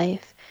Diana's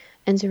life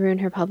and to ruin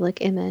her public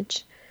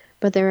image,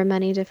 but there were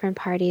many different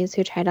parties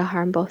who tried to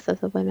harm both of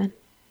the women.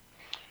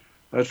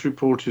 As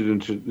reported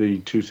in the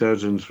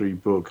 2003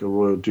 book, A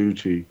Royal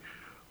Duty,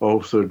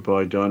 authored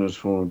by Diana's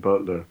former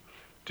butler,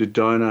 did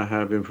Diana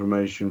have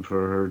information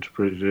for her to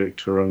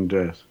predict her own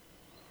death?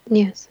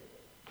 Yes.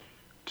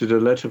 Did a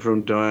letter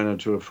from Diana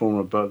to a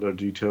former butler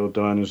detail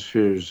Diana's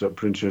fears that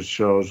Princess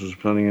Charles was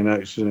planning an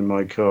accident in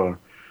my car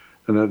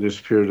and that this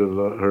period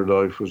of her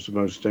life was the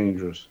most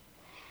dangerous?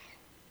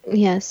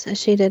 Yes,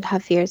 she did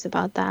have fears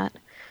about that.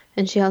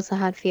 And she also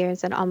had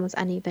fears that almost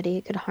anybody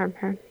could harm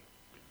her.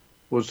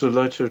 Was the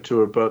letter to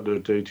her butler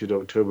dated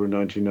October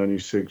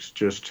 1996,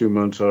 just 2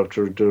 months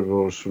after her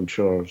divorce from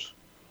Charles?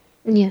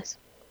 Yes.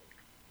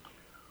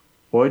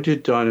 Why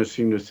did Diana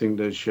seem to think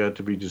that she had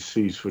to be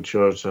deceased for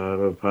Charles to have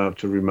a path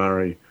to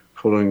remarry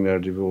following their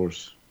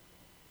divorce?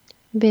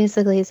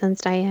 Basically,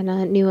 since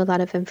Diana knew a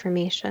lot of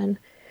information,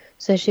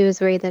 so she was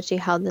worried that she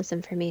held this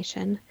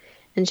information,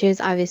 and she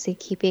was obviously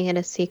keeping it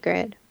a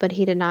secret, but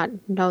he did not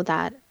know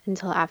that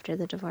until after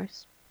the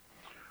divorce.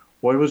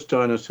 Why was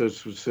Diana so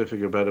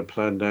specific about a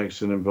planned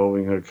accident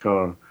involving her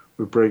car,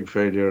 with brake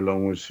failure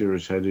along with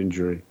serious head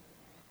injury.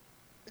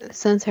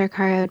 Since her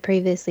car had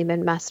previously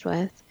been messed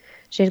with,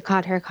 she had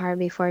caught her car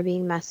before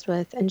being messed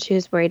with, and she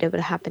was worried it would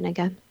happen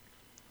again.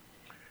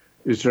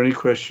 Is there any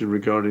question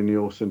regarding the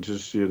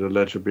authenticity of the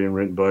letter being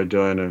written by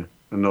Diana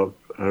and not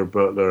her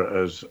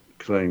butler as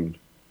claimed?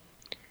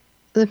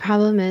 The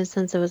problem is,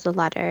 since it was a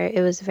letter,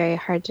 it was very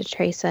hard to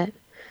trace it.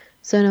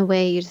 So in a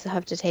way, you just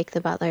have to take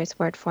the butler's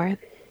word for it.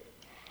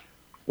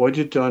 Why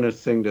did Diana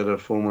think that her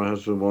former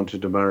husband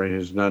wanted to marry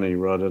his nanny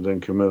rather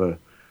than Camilla,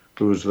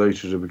 who was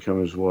later to become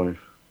his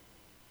wife?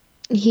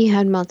 He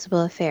had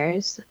multiple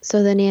affairs,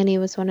 so the nanny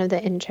was one of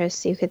the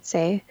interests, you could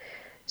say.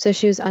 So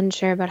she was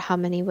unsure about how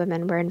many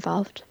women were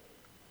involved.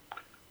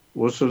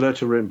 Was the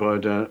letter written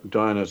by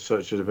Diana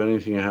such that if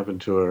anything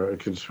happened to her, a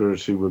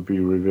conspiracy would be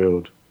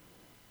revealed?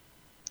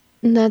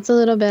 That's a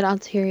little bit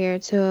ulterior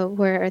to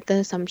where the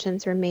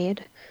assumptions were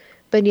made.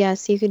 But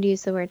yes, you could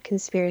use the word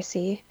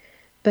conspiracy.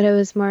 But it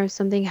was more of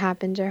something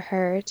happened to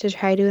her to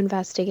try to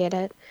investigate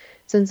it,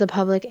 since the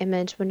public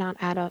image would not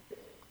add up.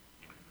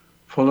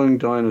 Following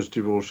Diana's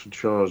divorce from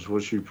Charles,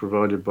 was she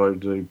provided by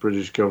the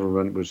British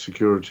government with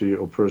security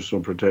or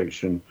personal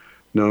protection,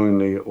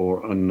 knowingly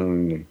or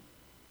unknowingly?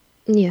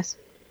 Yes.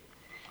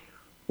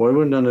 Why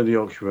were none of the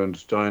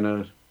occupants,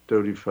 Diana,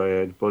 Dodi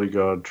Fayed,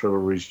 bodyguard Trevor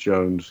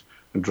Rees-Jones,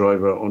 and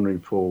driver Henri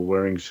Paul,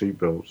 wearing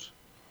seatbelts?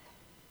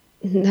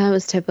 That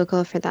was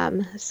typical for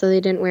them, so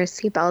they didn't wear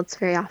seatbelts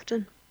very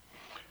often.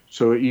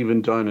 So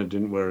even Diana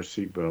didn't wear a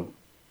seatbelt?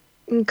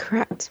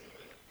 Correct.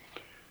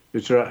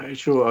 Is there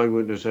actual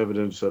eyewitness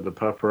evidence that the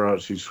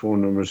paparazzi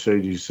swarmed a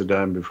Mercedes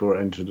sedan before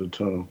it entered the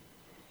tunnel?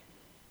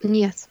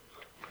 Yes.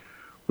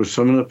 Were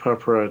some of the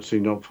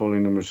paparazzi not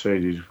following the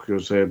Mercedes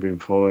because they had been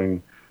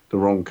following the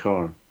wrong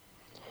car?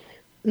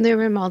 There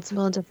were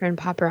multiple different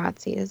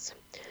paparazzis,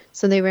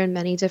 so they were in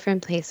many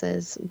different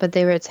places, but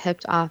they were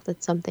tipped off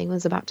that something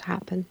was about to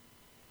happen.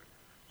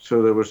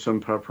 So there were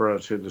some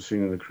paparazzi at the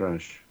scene of the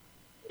crash?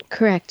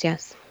 Correct,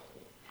 yes.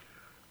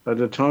 At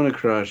the time of the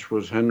crash,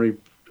 was Henri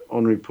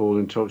Paul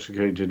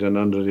intoxicated and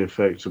under the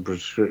effects of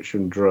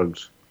prescription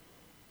drugs?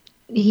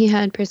 He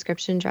had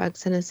prescription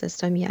drugs in his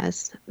system,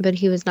 yes, but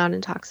he was not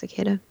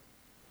intoxicated.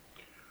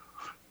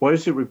 Why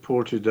is it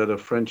reported that in a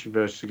French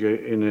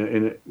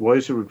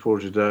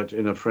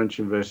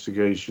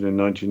investigation in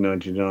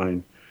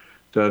 1999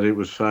 that it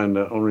was found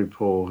that Henri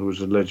Paul, who was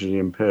allegedly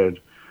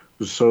impaired,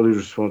 was solely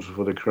responsible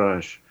for the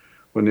crash,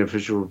 when the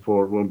official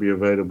report won't be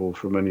available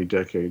for many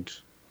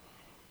decades?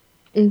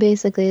 And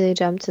basically, they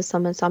jumped to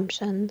some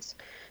assumptions.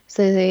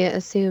 So they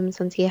assumed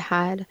since he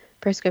had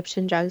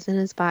prescription drugs in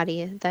his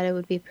body that it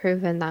would be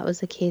proven that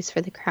was the case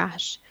for the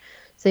crash.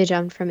 So they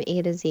jumped from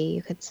A to Z,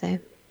 you could say.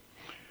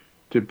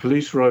 Did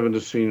police arrive on the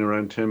scene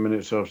around 10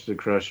 minutes after the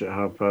crash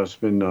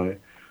at midnight,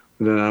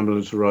 with an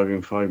ambulance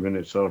arriving 5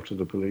 minutes after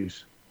the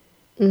police?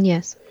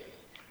 Yes.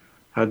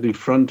 Had the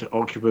front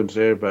occupants'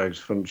 airbags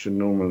functioned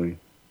normally?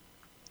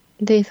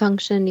 They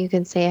functioned, you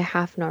could say,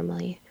 half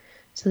normally.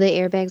 So the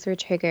airbags were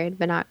triggered,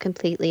 but not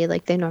completely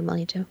like they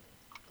normally do.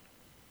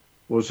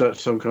 Was that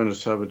some kind of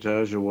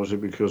sabotage, or was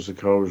it because the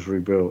car was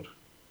rebuilt?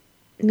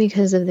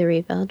 Because of the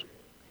rebuild.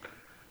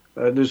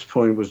 At this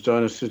point, was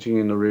Diana sitting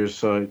in the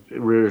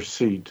rear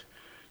seat,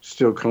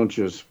 still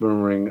conscious,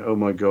 murmuring, "Oh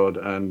my God,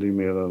 and leave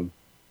me alone"?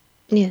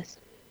 Yes.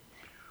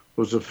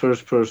 Was the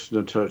first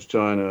person to touch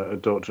Diana a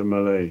Dr.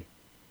 Mallet?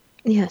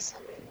 Yes.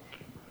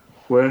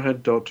 Where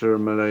had Dr.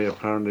 Mallet,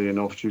 apparently an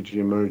off-duty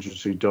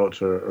emergency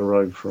doctor,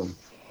 arrived from?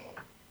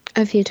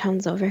 A few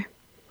towns over.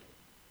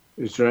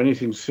 Is there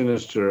anything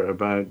sinister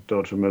about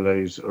Dr.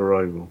 Mallet's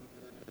arrival?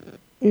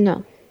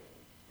 No.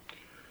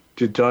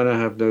 Did Diana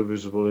have no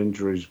visible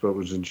injuries but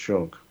was in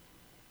shock?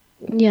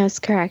 Yes,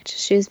 correct.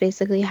 She was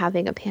basically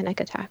having a panic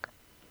attack.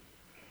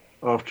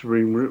 After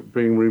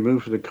being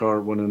removed from the car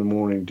at 1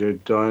 a.m,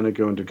 did Diana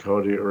go into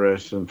cardiac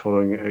arrest, and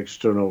following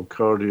external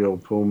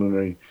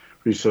cardiopulmonary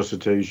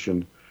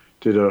resuscitation,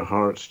 did her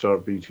heart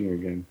start beating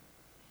again?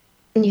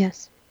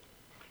 Yes.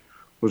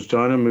 Was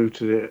Diana moved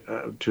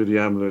to the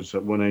ambulance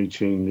at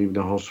 1:18,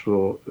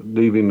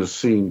 leaving the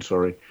scene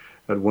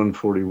at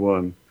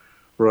 1:41,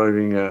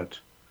 arriving at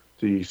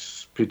the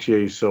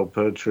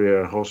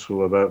Pitié-Salpêtrière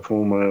Hospital about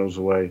 4 miles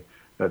away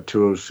at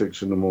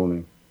 2:06 in the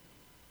morning?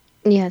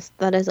 Yes,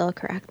 that is all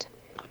correct.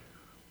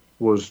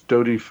 Was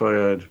Dodi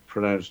Fayed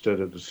pronounced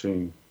dead at the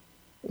scene?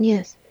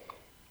 Yes.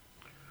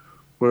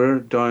 Were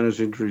Diana's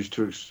injuries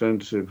too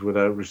extensive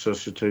without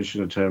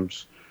resuscitation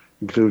attempts,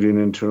 including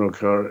internal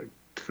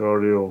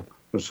cardial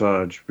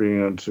massage,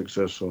 being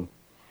unsuccessful?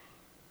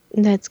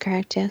 That's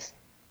correct, yes.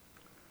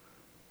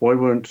 Why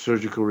weren't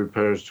surgical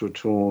repairs to a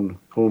torn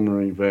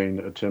pulmonary vein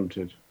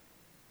attempted?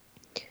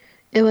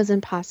 It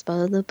wasn't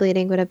possible. The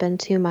bleeding would have been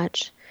too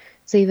much,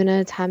 so even an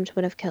attempt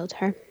would have killed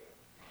her.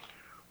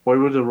 Why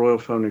were the royal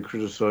family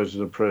criticised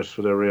in the press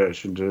for their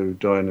reaction to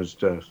Diana's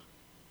death?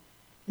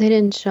 They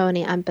didn't show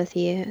any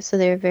empathy, so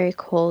they were very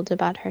cold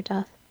about her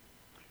death.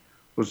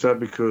 Was that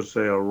because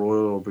they are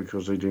royal or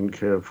because they didn't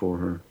care for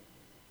her?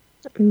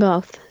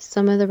 Both.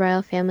 Some of the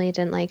royal family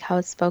didn't like how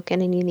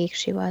outspoken and unique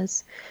she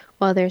was,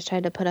 while others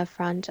tried to put a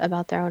front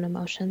about their own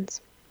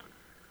emotions.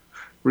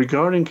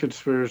 Regarding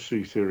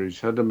conspiracy theories,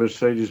 had the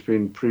Mercedes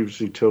been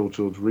previously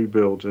totaled,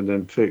 rebuilt, and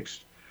then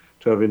fixed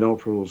to have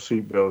inoperable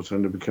seatbelts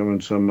and to become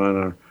in some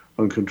manner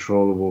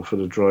uncontrollable for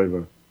the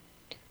driver?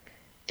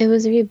 It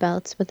was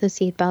rebuilt, but the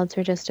seatbelts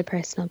were just a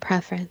personal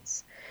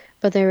preference.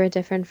 But there were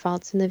different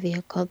faults in the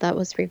vehicle that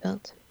was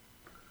rebuilt.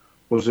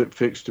 Was it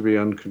fixed to be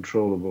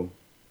uncontrollable?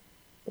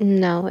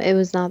 No, it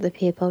was not the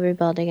people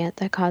rebuilding it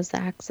that caused the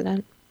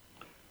accident.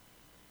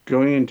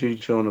 Going in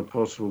detail on a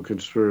possible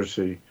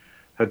conspiracy,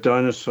 had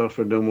Diana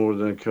suffered no more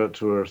than a cut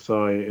to her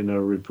thigh in a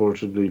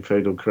reportedly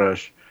fatal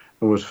crash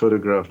and was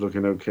photographed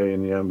looking okay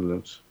in the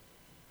ambulance?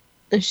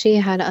 She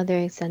had other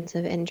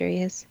extensive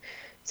injuries,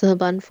 so the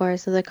blunt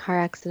force of the car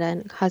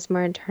accident caused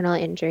more internal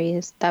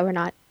injuries that were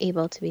not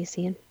able to be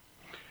seen.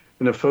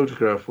 In a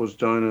photograph, was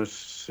Diana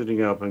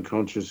sitting up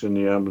unconscious in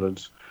the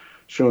ambulance,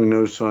 showing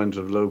no signs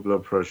of low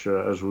blood pressure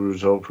as a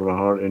result from a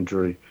heart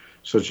injury,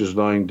 such as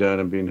lying down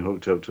and being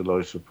hooked up to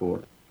life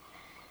support?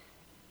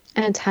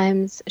 At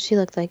times, she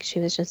looked like she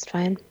was just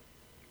fine.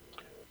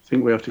 I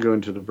think we have to go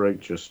into the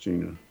break,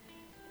 Justina.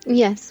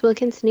 Yes, we'll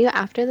continue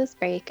after this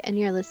break, and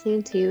you're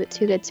listening to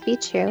Too Good to Be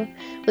True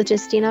with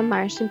Justina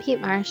Marsh and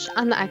Pete Marsh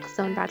on the X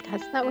Zone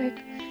Broadcast Network,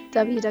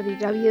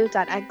 www.xzbn.net.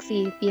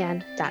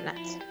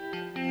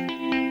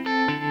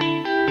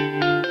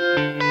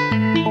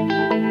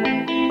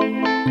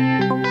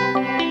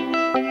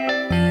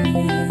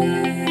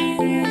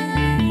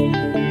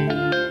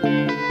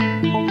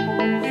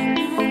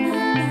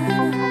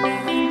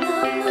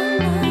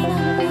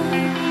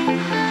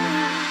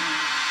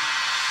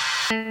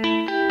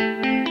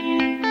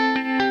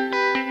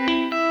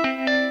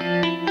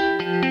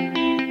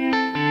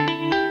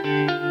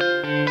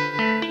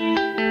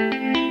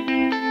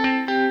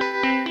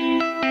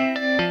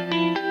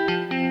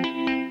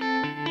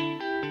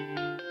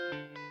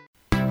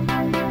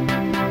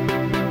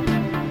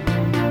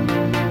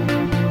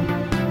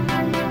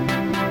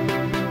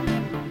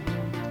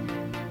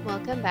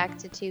 Back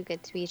to Too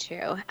Good to Be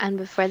True, and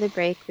before the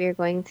break we are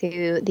going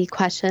through the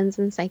questions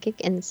and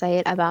psychic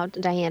insight about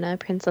Diana,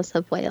 Princess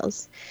of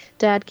Wales.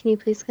 Dad, can you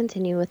please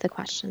continue with the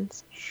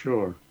questions?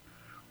 Sure.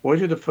 Why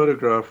did a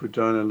photograph with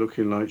Diana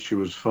looking like she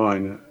was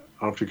fine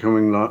after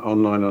coming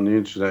online on the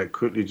internet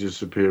quickly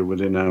disappear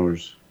within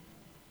hours?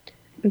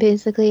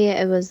 Basically,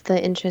 it was the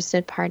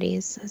interested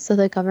parties, so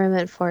the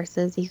government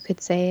forces, you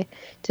could say,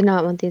 did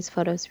not want these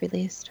photos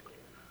released.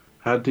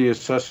 Had the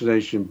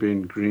assassination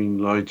been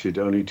green-lighted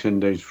only 10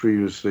 days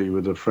previously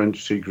with the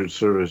French Secret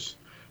Service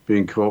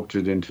being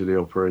co-opted into the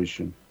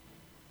operation?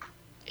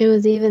 It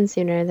was even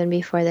sooner than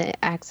before the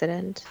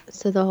accident,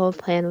 so the whole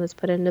plan was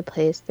put into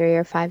place 3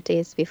 or 5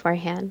 days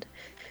beforehand,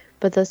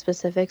 but the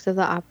specifics of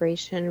the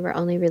operation were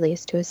only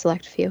released to a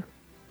select few.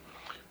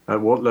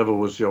 At what level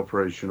was the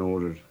operation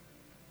ordered?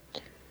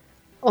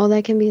 All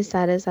that can be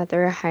said is that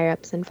there were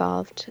higher-ups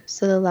involved,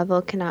 so the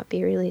level cannot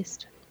be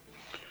released.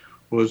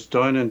 Was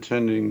Diana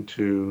intending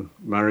to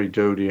marry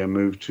Dodi and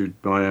move to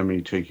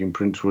Miami, taking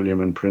Prince William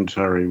and Prince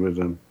Harry with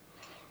them?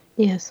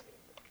 Yes.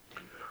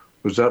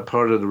 Was that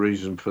part of the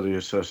reason for the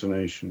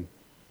assassination?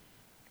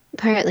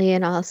 Partly,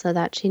 and also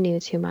that she knew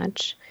too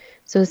much,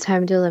 so it was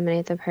time to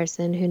eliminate the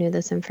person who knew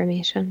this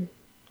information.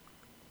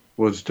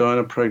 Was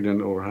Diana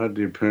pregnant or had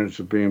the appearance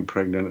of being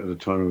pregnant at the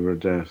time of her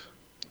death?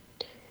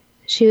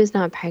 She was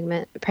not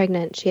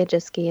pregnant. She had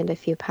just gained a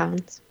few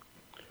pounds.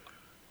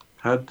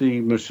 Had the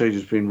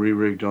Mercedes been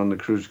re-rigged on the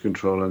cruise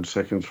control and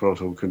second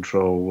throttle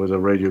control with a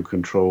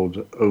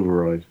radio-controlled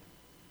override?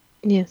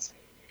 Yes.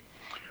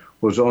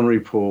 Was Henri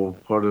Paul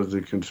part of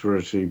the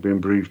conspiracy,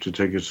 being briefed to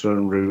take a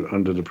certain route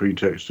under the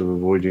pretext of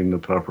avoiding the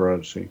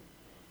paparazzi?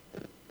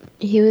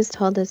 He was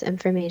told this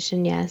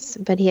information, yes,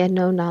 but he had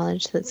no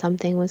knowledge that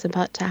something was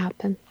about to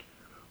happen.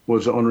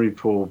 Was Henri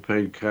Paul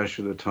paid cash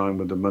at the time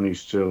with the money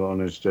still on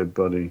his dead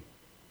body?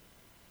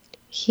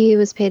 He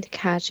was paid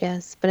cash,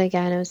 yes, but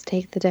again, it was to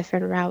take the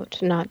different route,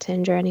 not to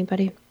injure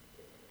anybody.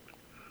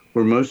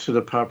 Were most of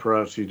the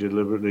paparazzi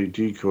deliberately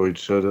decoyed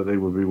so that they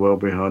would be well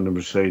behind the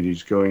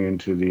Mercedes going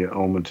into the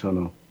Alma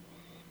Tunnel?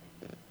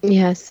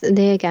 Yes,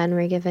 they again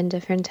were given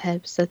different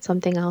tips that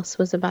something else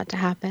was about to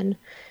happen,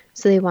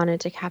 so they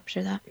wanted to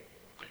capture that.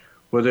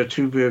 Were there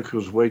 2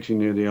 vehicles waiting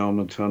near the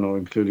Alma Tunnel,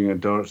 including a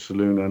dark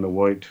saloon and a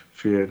white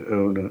Fiat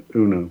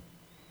Uno?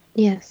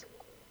 Yes.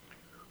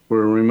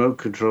 Were a remote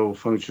control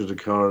function of the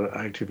car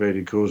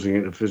activated, causing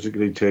it to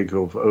physically take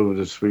off over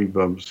the speed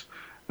bumps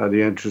at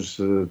the entrance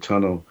to the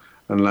tunnel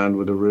and land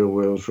with the rear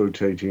wheels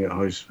rotating at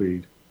high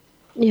speed?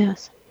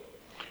 Yes.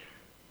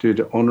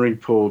 Did Henri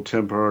Paul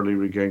temporarily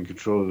regain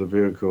control of the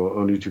vehicle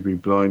only to be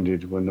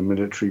blinded when the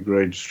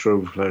military-grade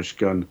strobe flash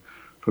gun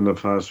from the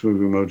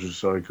fast-moving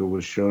motorcycle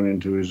was shown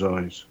into his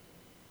eyes?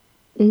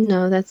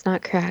 No, that's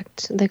not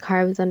correct. The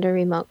car was under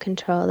remote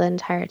control the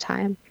entire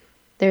time.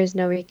 There was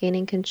no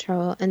regaining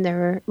control, and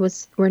there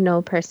were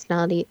no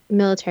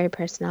military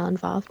personnel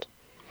involved.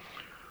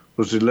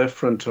 Was the left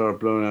front tire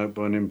blown out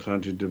by an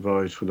implanted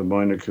device with a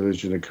minor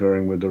collision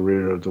occurring with the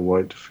rear of the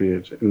white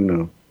Fiat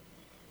Uno?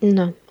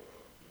 No.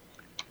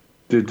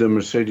 Did the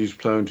Mercedes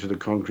plow into the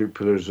concrete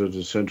pillars of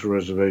the central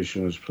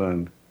reservation as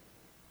planned?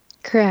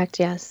 Correct,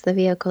 yes. The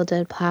vehicle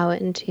did plow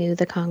into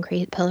the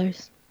concrete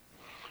pillars.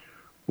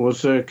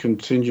 Was there a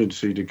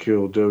contingency to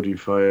kill Dodi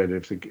Fayed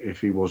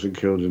if he wasn't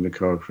killed in the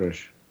car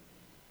crash?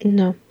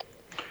 No.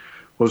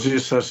 Was the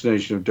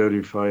assassination of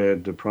Dodi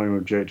Fayed the prime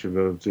objective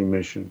of the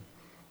mission?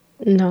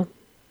 No.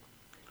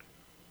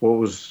 What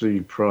was the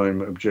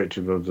prime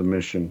objective of the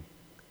mission?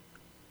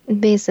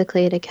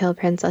 Basically to kill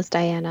Princess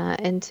Diana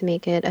and to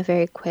make it a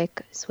very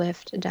quick,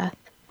 swift death.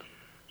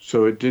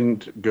 So it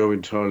didn't go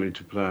entirely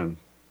to plan?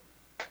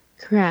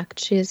 Correct.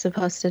 She is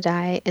supposed to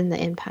die in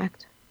the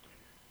impact.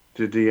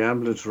 Did the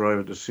ambulance arrive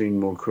at the scene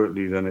more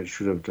quickly than it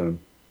should have done?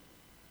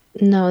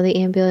 No, the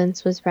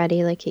ambulance was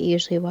ready like it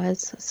usually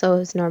was, so it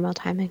was normal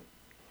timing.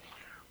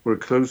 Were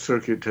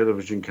closed-circuit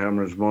television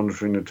cameras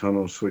monitoring the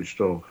tunnel switched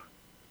off?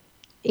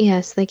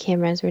 Yes, the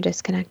cameras were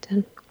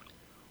disconnected.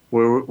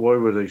 Why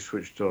were they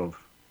switched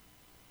off?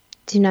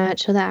 Do not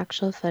show the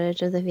actual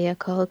footage of the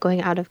vehicle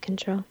going out of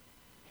control.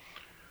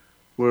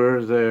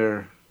 Were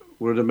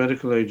the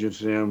medical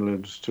agents in the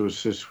ambulance to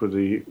assist with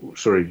the...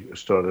 Sorry,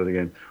 start that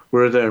again.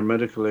 Were there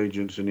medical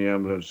agents in the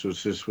ambulance to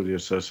assist with the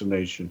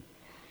assassination?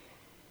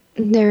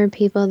 There were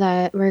people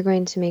that were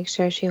going to make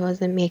sure she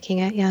wasn't making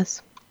it,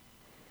 yes.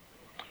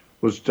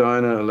 Was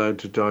Diana allowed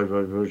to die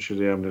by virtue of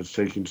the ambulance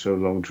taking so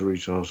long to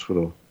reach the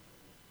hospital?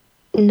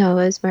 No,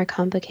 it was more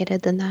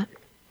complicated than that.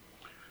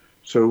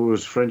 So it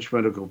was French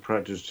medical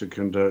practice to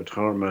conduct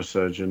heart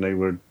massage and they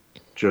were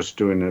just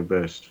doing their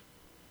best?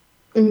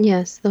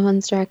 Yes, the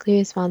ones directly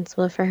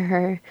responsible for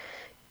her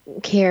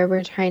care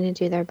were trying to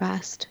do their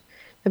best.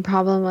 The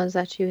problem was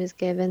that she was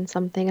given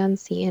something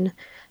unseen,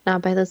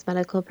 not by those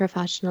medical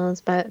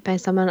professionals, but by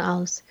someone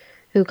else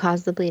who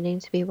caused the bleeding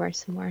to be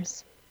worse and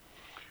worse.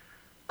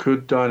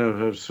 Could Diana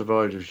have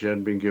survived if she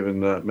hadn't been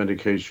given that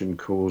medication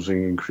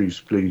causing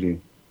increased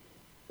bleeding?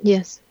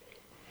 Yes.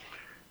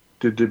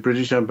 Did the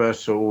British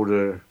ambassador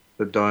order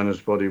that Diana's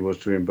body was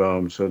to be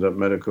embalmed so that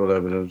medical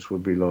evidence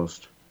would be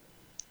lost?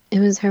 It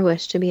was her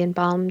wish to be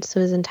embalmed, so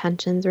his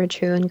intentions were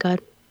true and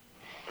good.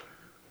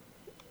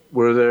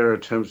 Were there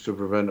attempts to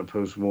prevent a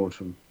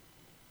post-mortem?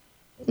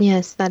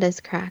 Yes, that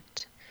is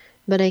correct.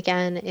 But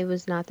again, it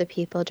was not the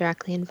people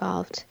directly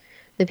involved.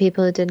 The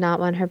people who did not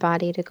want her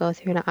body to go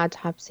through an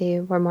autopsy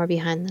were more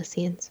behind the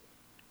scenes.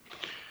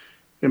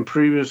 In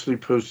previously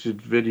posted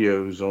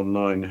videos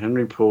online,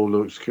 Henri Paul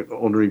looks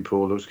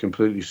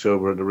completely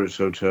sober at the Ritz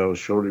Hotel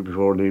shortly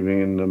before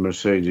leaving in the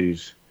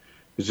Mercedes.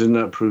 Isn't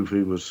that proof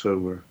he was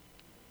sober?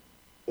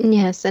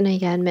 Yes, and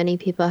again, many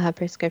people have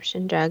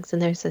prescription drugs in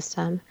their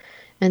system,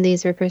 and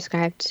these were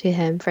prescribed to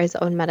him for his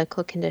own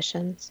medical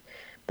conditions,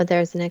 but there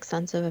is an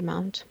extensive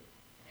amount.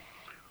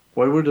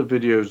 Why were the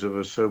videos of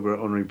a sober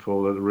Henri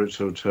Paul at the Ritz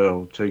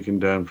Hotel taken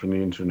down from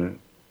the internet?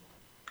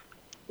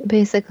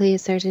 Basically,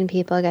 certain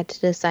people get to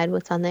decide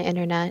what's on the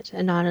internet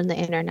and not on the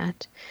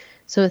internet.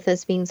 So with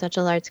this being such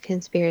a large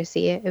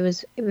conspiracy, it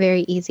was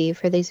very easy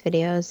for these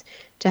videos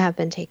to have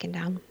been taken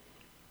down.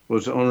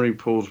 Was Henri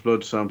Paul's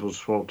blood sample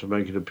swapped to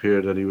make it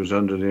appear that he was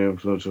under the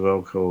influence of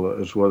alcohol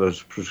as well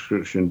as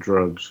prescription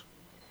drugs?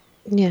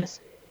 Yes.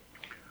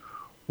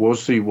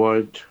 Was the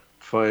white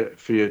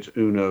Fiat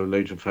Uno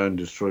later found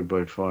destroyed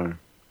by fire?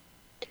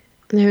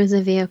 There was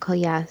a vehicle,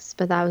 yes,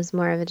 but that was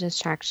more of a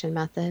distraction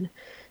method,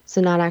 so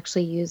not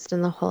actually used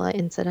in the whole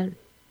incident.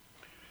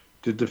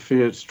 Did the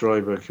Fiat's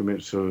driver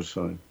commit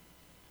suicide?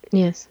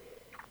 Yes.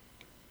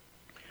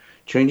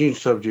 Changing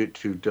subject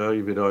to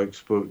David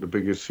Icke's book, The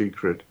Biggest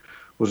Secret,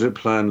 was it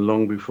planned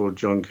long before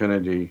John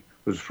Kennedy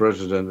was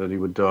president that he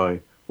would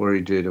die, where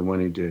he did and when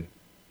he did?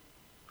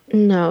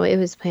 No, it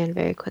was planned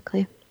very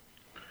quickly.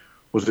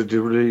 Was it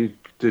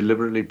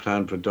deliberately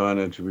planned for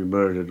Diana to be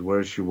murdered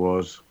where she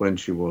was, when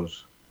she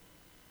was?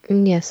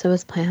 Yes, it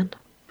was planned.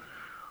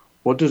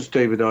 What does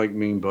David Icke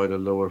mean by the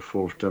lower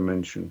fourth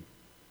dimension?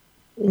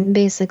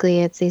 Basically,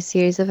 it's a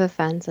series of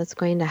events that's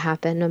going to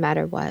happen no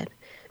matter what,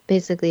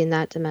 basically in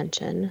that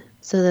dimension.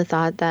 So the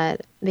thought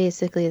that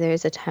basically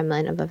there's a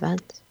timeline of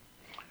events.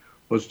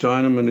 Was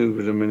Diana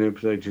maneuvered and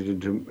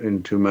manipulated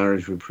into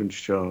marriage with Prince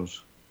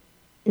Charles?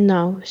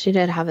 No, she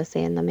did have a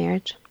say in the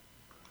marriage.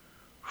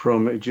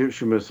 From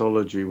Egyptian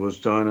mythology, was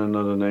Diana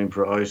another name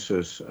for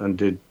Isis, and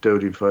did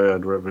Dodi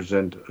Fayed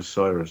represent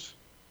Osiris?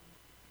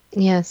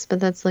 Yes, but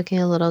that's looking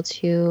a little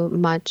too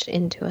much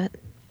into it.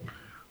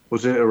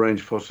 Was it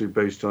arranged possibly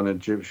based on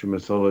Egyptian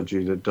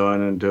mythology that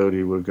Diana and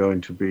Dodi were going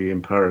to be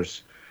in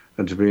Paris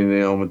and to be in the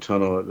Elma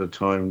Tunnel at the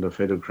time the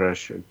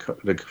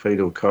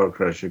fatal car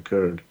crash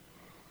occurred?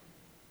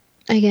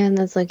 Again,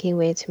 that's looking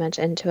way too much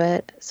into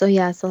it. So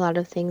yes, a lot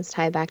of things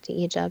tie back to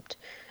Egypt,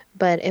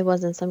 but it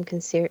wasn't some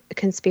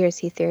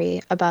conspiracy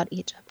theory about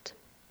Egypt.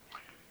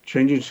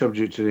 Changing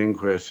subject to the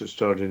inquest that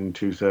started in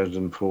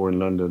 2004 in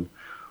London,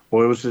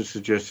 why was it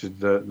suggested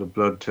that the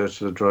blood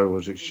test of the driver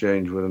was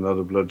exchanged with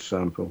another blood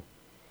sample?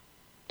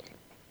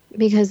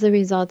 Because the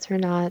results were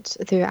not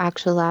through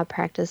actual lab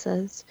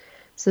practices,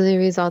 so the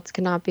results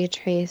cannot be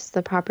traced,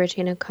 the proper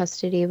chain of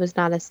custody was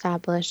not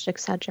established,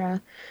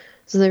 etc.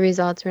 So the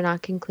results were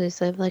not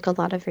conclusive like a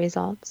lot of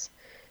results.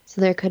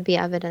 So there could be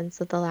evidence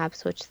that the lab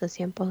switched the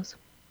samples.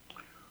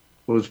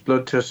 Was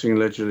blood testing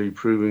allegedly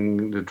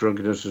proving the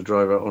drunkenness of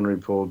driver Henri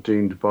Paul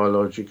deemed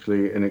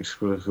biologically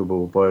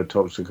inexplicable by a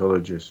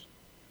toxicologist?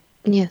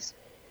 Yes.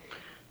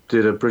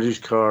 Did a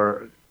British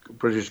car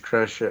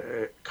crash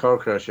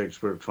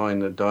expert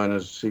find that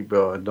Diana's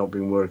seatbelt had not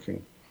been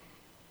working?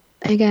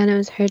 Again, it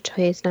was her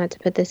choice not to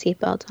put the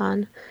seatbelt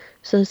on,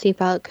 so the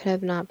seatbelt could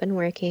have not been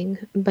working,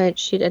 but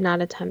she did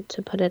not attempt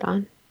to put it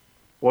on.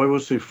 Why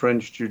was the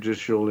French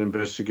judicial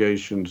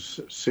investigation's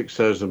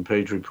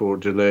 6,000-page report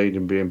delayed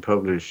in being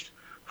published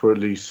for at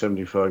least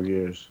 75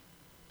 years?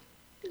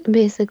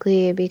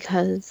 Basically,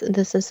 because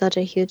this is such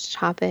a huge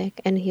topic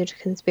and a huge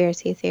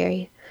conspiracy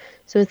theory.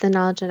 So with the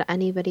knowledge that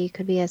anybody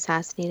could be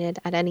assassinated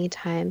at any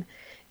time,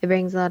 it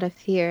brings a lot of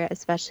fear,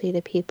 especially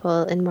to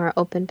people in more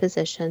open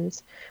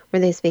positions where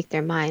they speak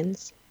their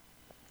minds.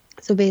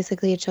 So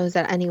basically, it shows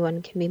that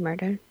anyone can be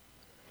murdered.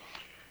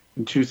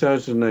 In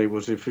 2008,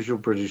 was the official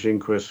British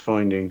inquest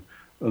finding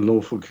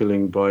unlawful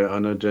killing by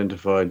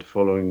unidentified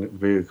following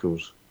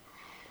vehicles?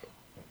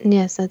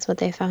 Yes, that's what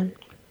they found.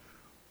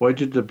 Why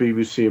did the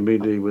BBC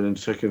immediately within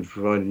seconds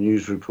provide a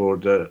news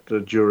report that the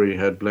jury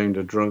had blamed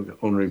a drunk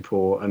Henri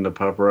Paul and the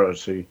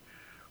paparazzi,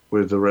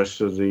 with the rest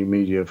of the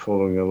media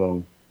following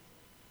along?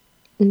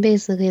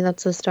 Basically,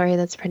 that's a story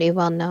that's pretty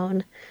well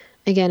known.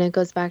 Again, it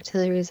goes back to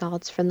the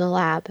results from the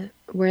lab,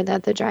 where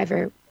that the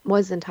driver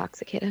was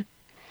intoxicated.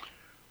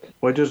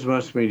 Why does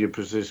mass media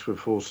persist with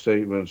false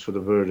statements for the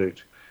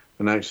verdict,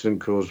 an accident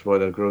caused by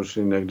the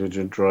grossly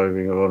negligent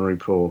driving of Henri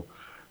Paul,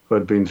 who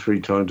had been 3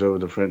 times over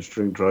the French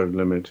drink drive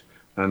limit,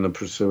 and the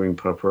pursuing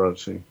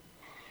paparazzi?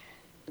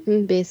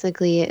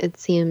 Basically, it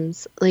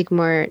seems like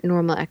more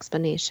normal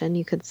explanation,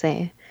 you could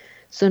say.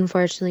 So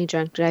unfortunately,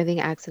 drunk driving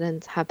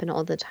accidents happen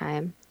all the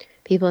time.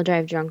 People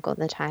drive drunk all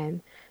the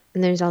time.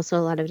 And there's also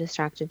a lot of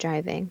distracted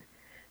driving.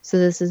 So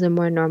this is a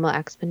more normal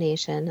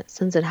explanation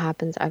since it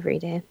happens every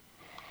day.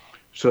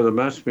 So the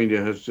mass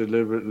media has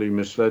deliberately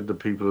misled the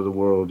people of the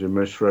world in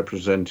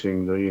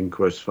misrepresenting the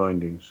inquest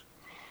findings?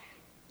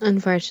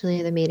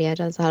 Unfortunately, the media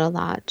does that a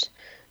lot.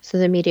 So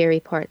the media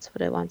reports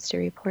what it wants to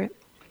report.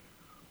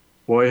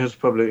 Why has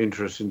public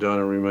interest in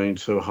Diana remained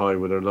so high,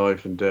 with her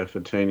life and death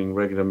attaining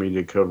regular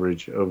media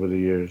coverage over the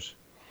years?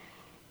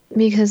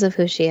 Because of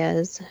who she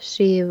is.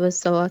 She was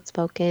so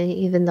outspoken,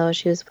 even though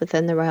she was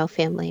within the royal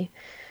family.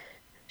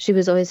 She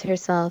was always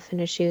herself,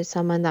 and she was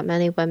someone that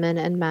many women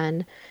and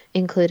men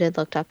included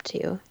looked up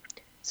to.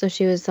 So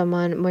she was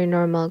someone more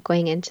normal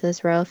going into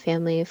this royal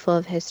family full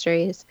of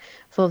histories,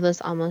 full of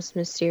this almost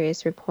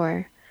mysterious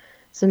rapport.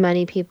 So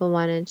many people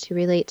wanted to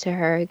relate to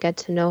her, get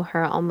to know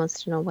her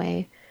almost in a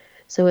way.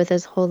 So with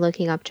this whole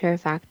looking up to her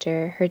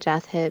factor, her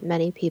death hit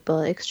many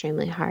people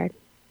extremely hard.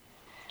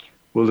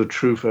 Will the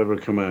truth ever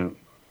come out?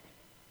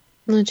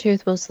 The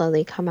truth will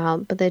slowly come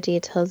out, but the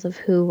details of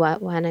who,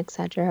 what, when,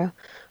 etc.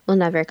 will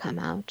never come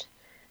out.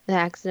 The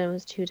accident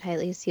was too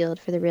tightly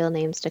sealed for the real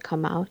names to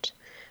come out,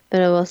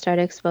 but it will start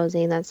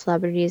exposing that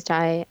celebrities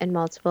die in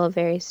multiple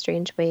very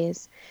strange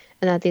ways,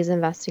 and that these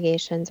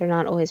investigations are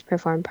not always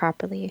performed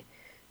properly.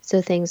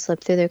 So things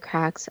slip through the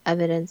cracks,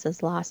 evidence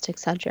is lost,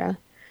 etc.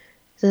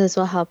 So this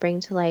will help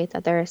bring to light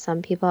that there are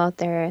some people out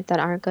there that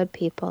aren't good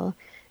people,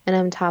 and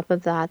on top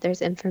of that,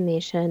 there's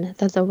information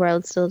that the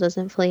world still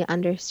doesn't fully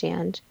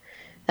understand.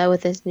 That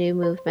with this new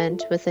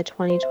movement, with the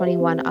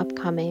 2021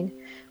 upcoming,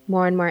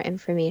 more and more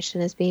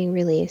information is being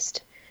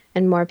released,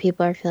 and more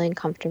people are feeling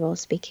comfortable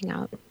speaking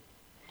out.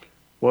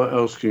 What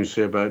else can you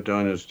say about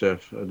Diana's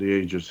death at the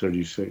age of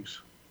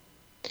 36?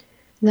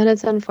 That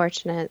it's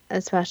unfortunate,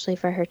 especially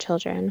for her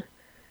children.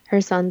 Her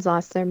sons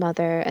lost their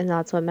mother, and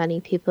that's what many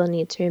people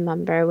need to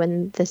remember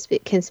when this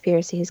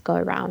conspiracies go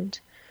around.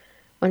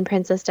 When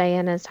Princess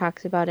Diana is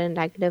talked about in a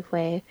negative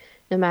way,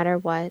 no matter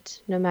what,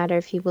 no matter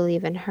if you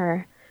believe in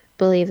her,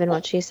 believe in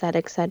what she said,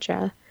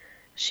 etc.,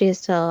 she is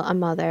still a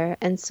mother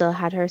and still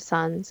had her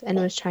sons and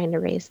was trying to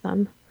raise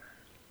them.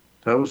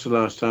 That was the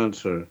last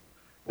answer.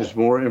 Is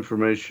more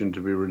information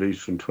to be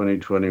released from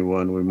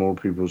 2021 with more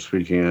people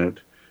speaking out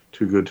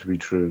too good to be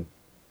true?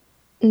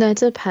 That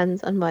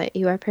depends on what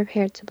you are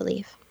prepared to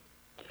believe.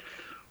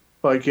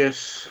 I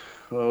guess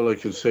all I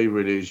can say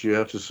really is you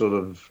have to sort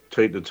of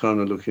take the time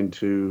to look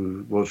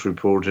into what's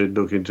reported,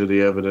 look into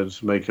the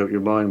evidence, make up your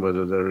mind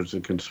whether there is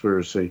a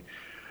conspiracy.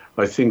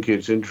 I think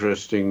it's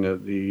interesting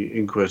that the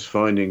inquest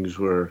findings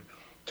were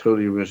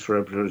totally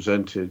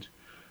misrepresented.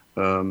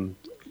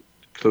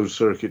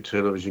 Closed-circuit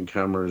television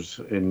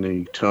cameras in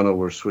the tunnel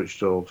were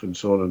switched off and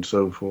so on and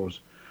so forth.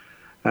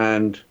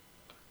 And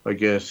I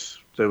guess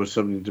there was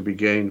something to be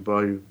gained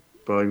by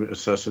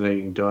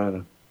assassinating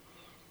Diana.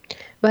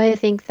 But I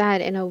think that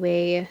in a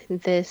way,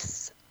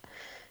 this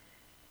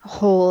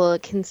whole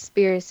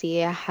conspiracy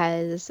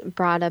has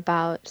brought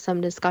about some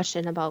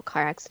discussion about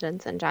car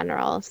accidents in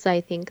general. So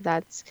I think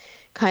that's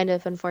kind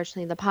of,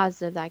 unfortunately, the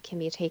positive that can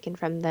be taken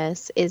from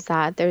this is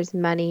that there's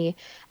many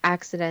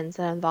accidents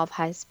that involve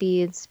high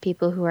speeds,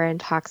 people who are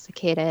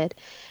intoxicated,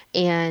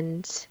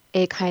 and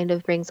it kind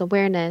of brings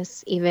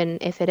awareness, even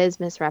if it is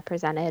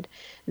misrepresented,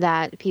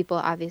 that people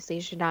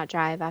obviously should not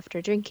drive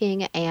after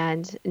drinking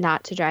and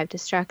not to drive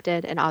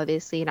distracted, and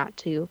obviously not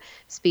to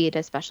speed,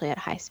 especially at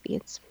high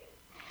speeds.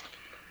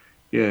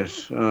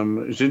 Yes,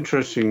 it's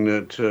interesting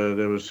that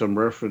there was some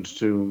reference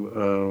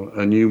to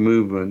a new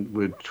movement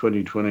with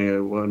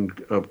 2021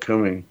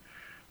 upcoming.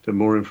 The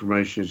more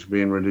information is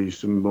being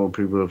released, and more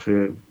people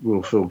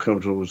will feel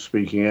comfortable with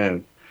speaking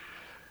out.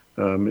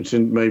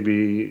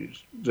 Maybe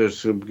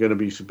there's going to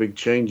be some big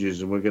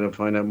changes, and we're going to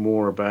find out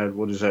more about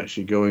what is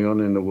actually going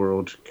on in the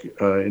world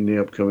in the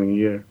upcoming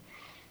year.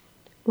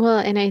 Well,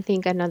 and I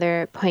think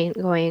another point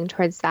going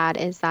towards that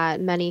is that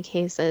many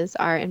cases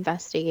are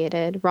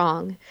investigated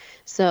wrong.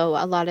 So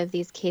a lot of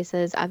these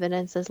cases,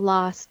 evidence is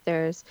lost.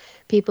 There's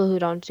people who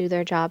don't do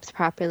their jobs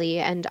properly.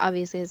 And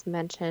obviously, as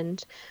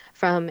mentioned,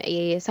 from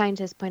a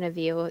scientist point of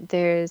view,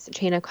 there's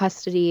chain of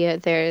custody,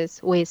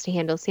 there's ways to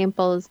handle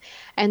samples,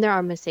 and there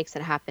are mistakes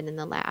that happen in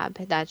the lab.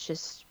 That's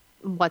just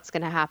what's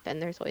going to happen.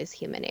 There's always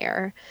human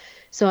error.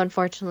 So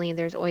unfortunately,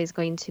 there's always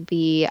going to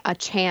be a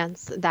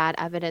chance that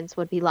evidence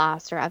would be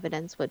lost or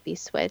evidence would be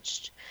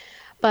switched.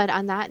 But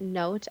on that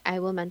note, I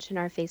will mention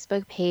our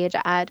Facebook page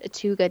at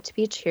Too Good to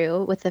Be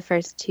True, with the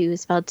first two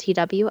spelled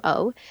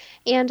TWO,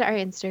 and our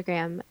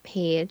Instagram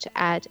page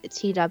at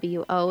TWOGTBT.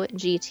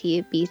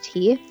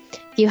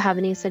 If you have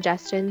any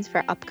suggestions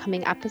for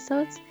upcoming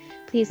episodes,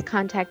 please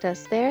contact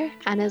us there.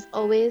 And as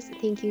always,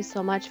 thank you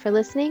so much for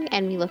listening,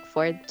 and we look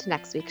forward to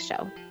next week's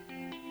show.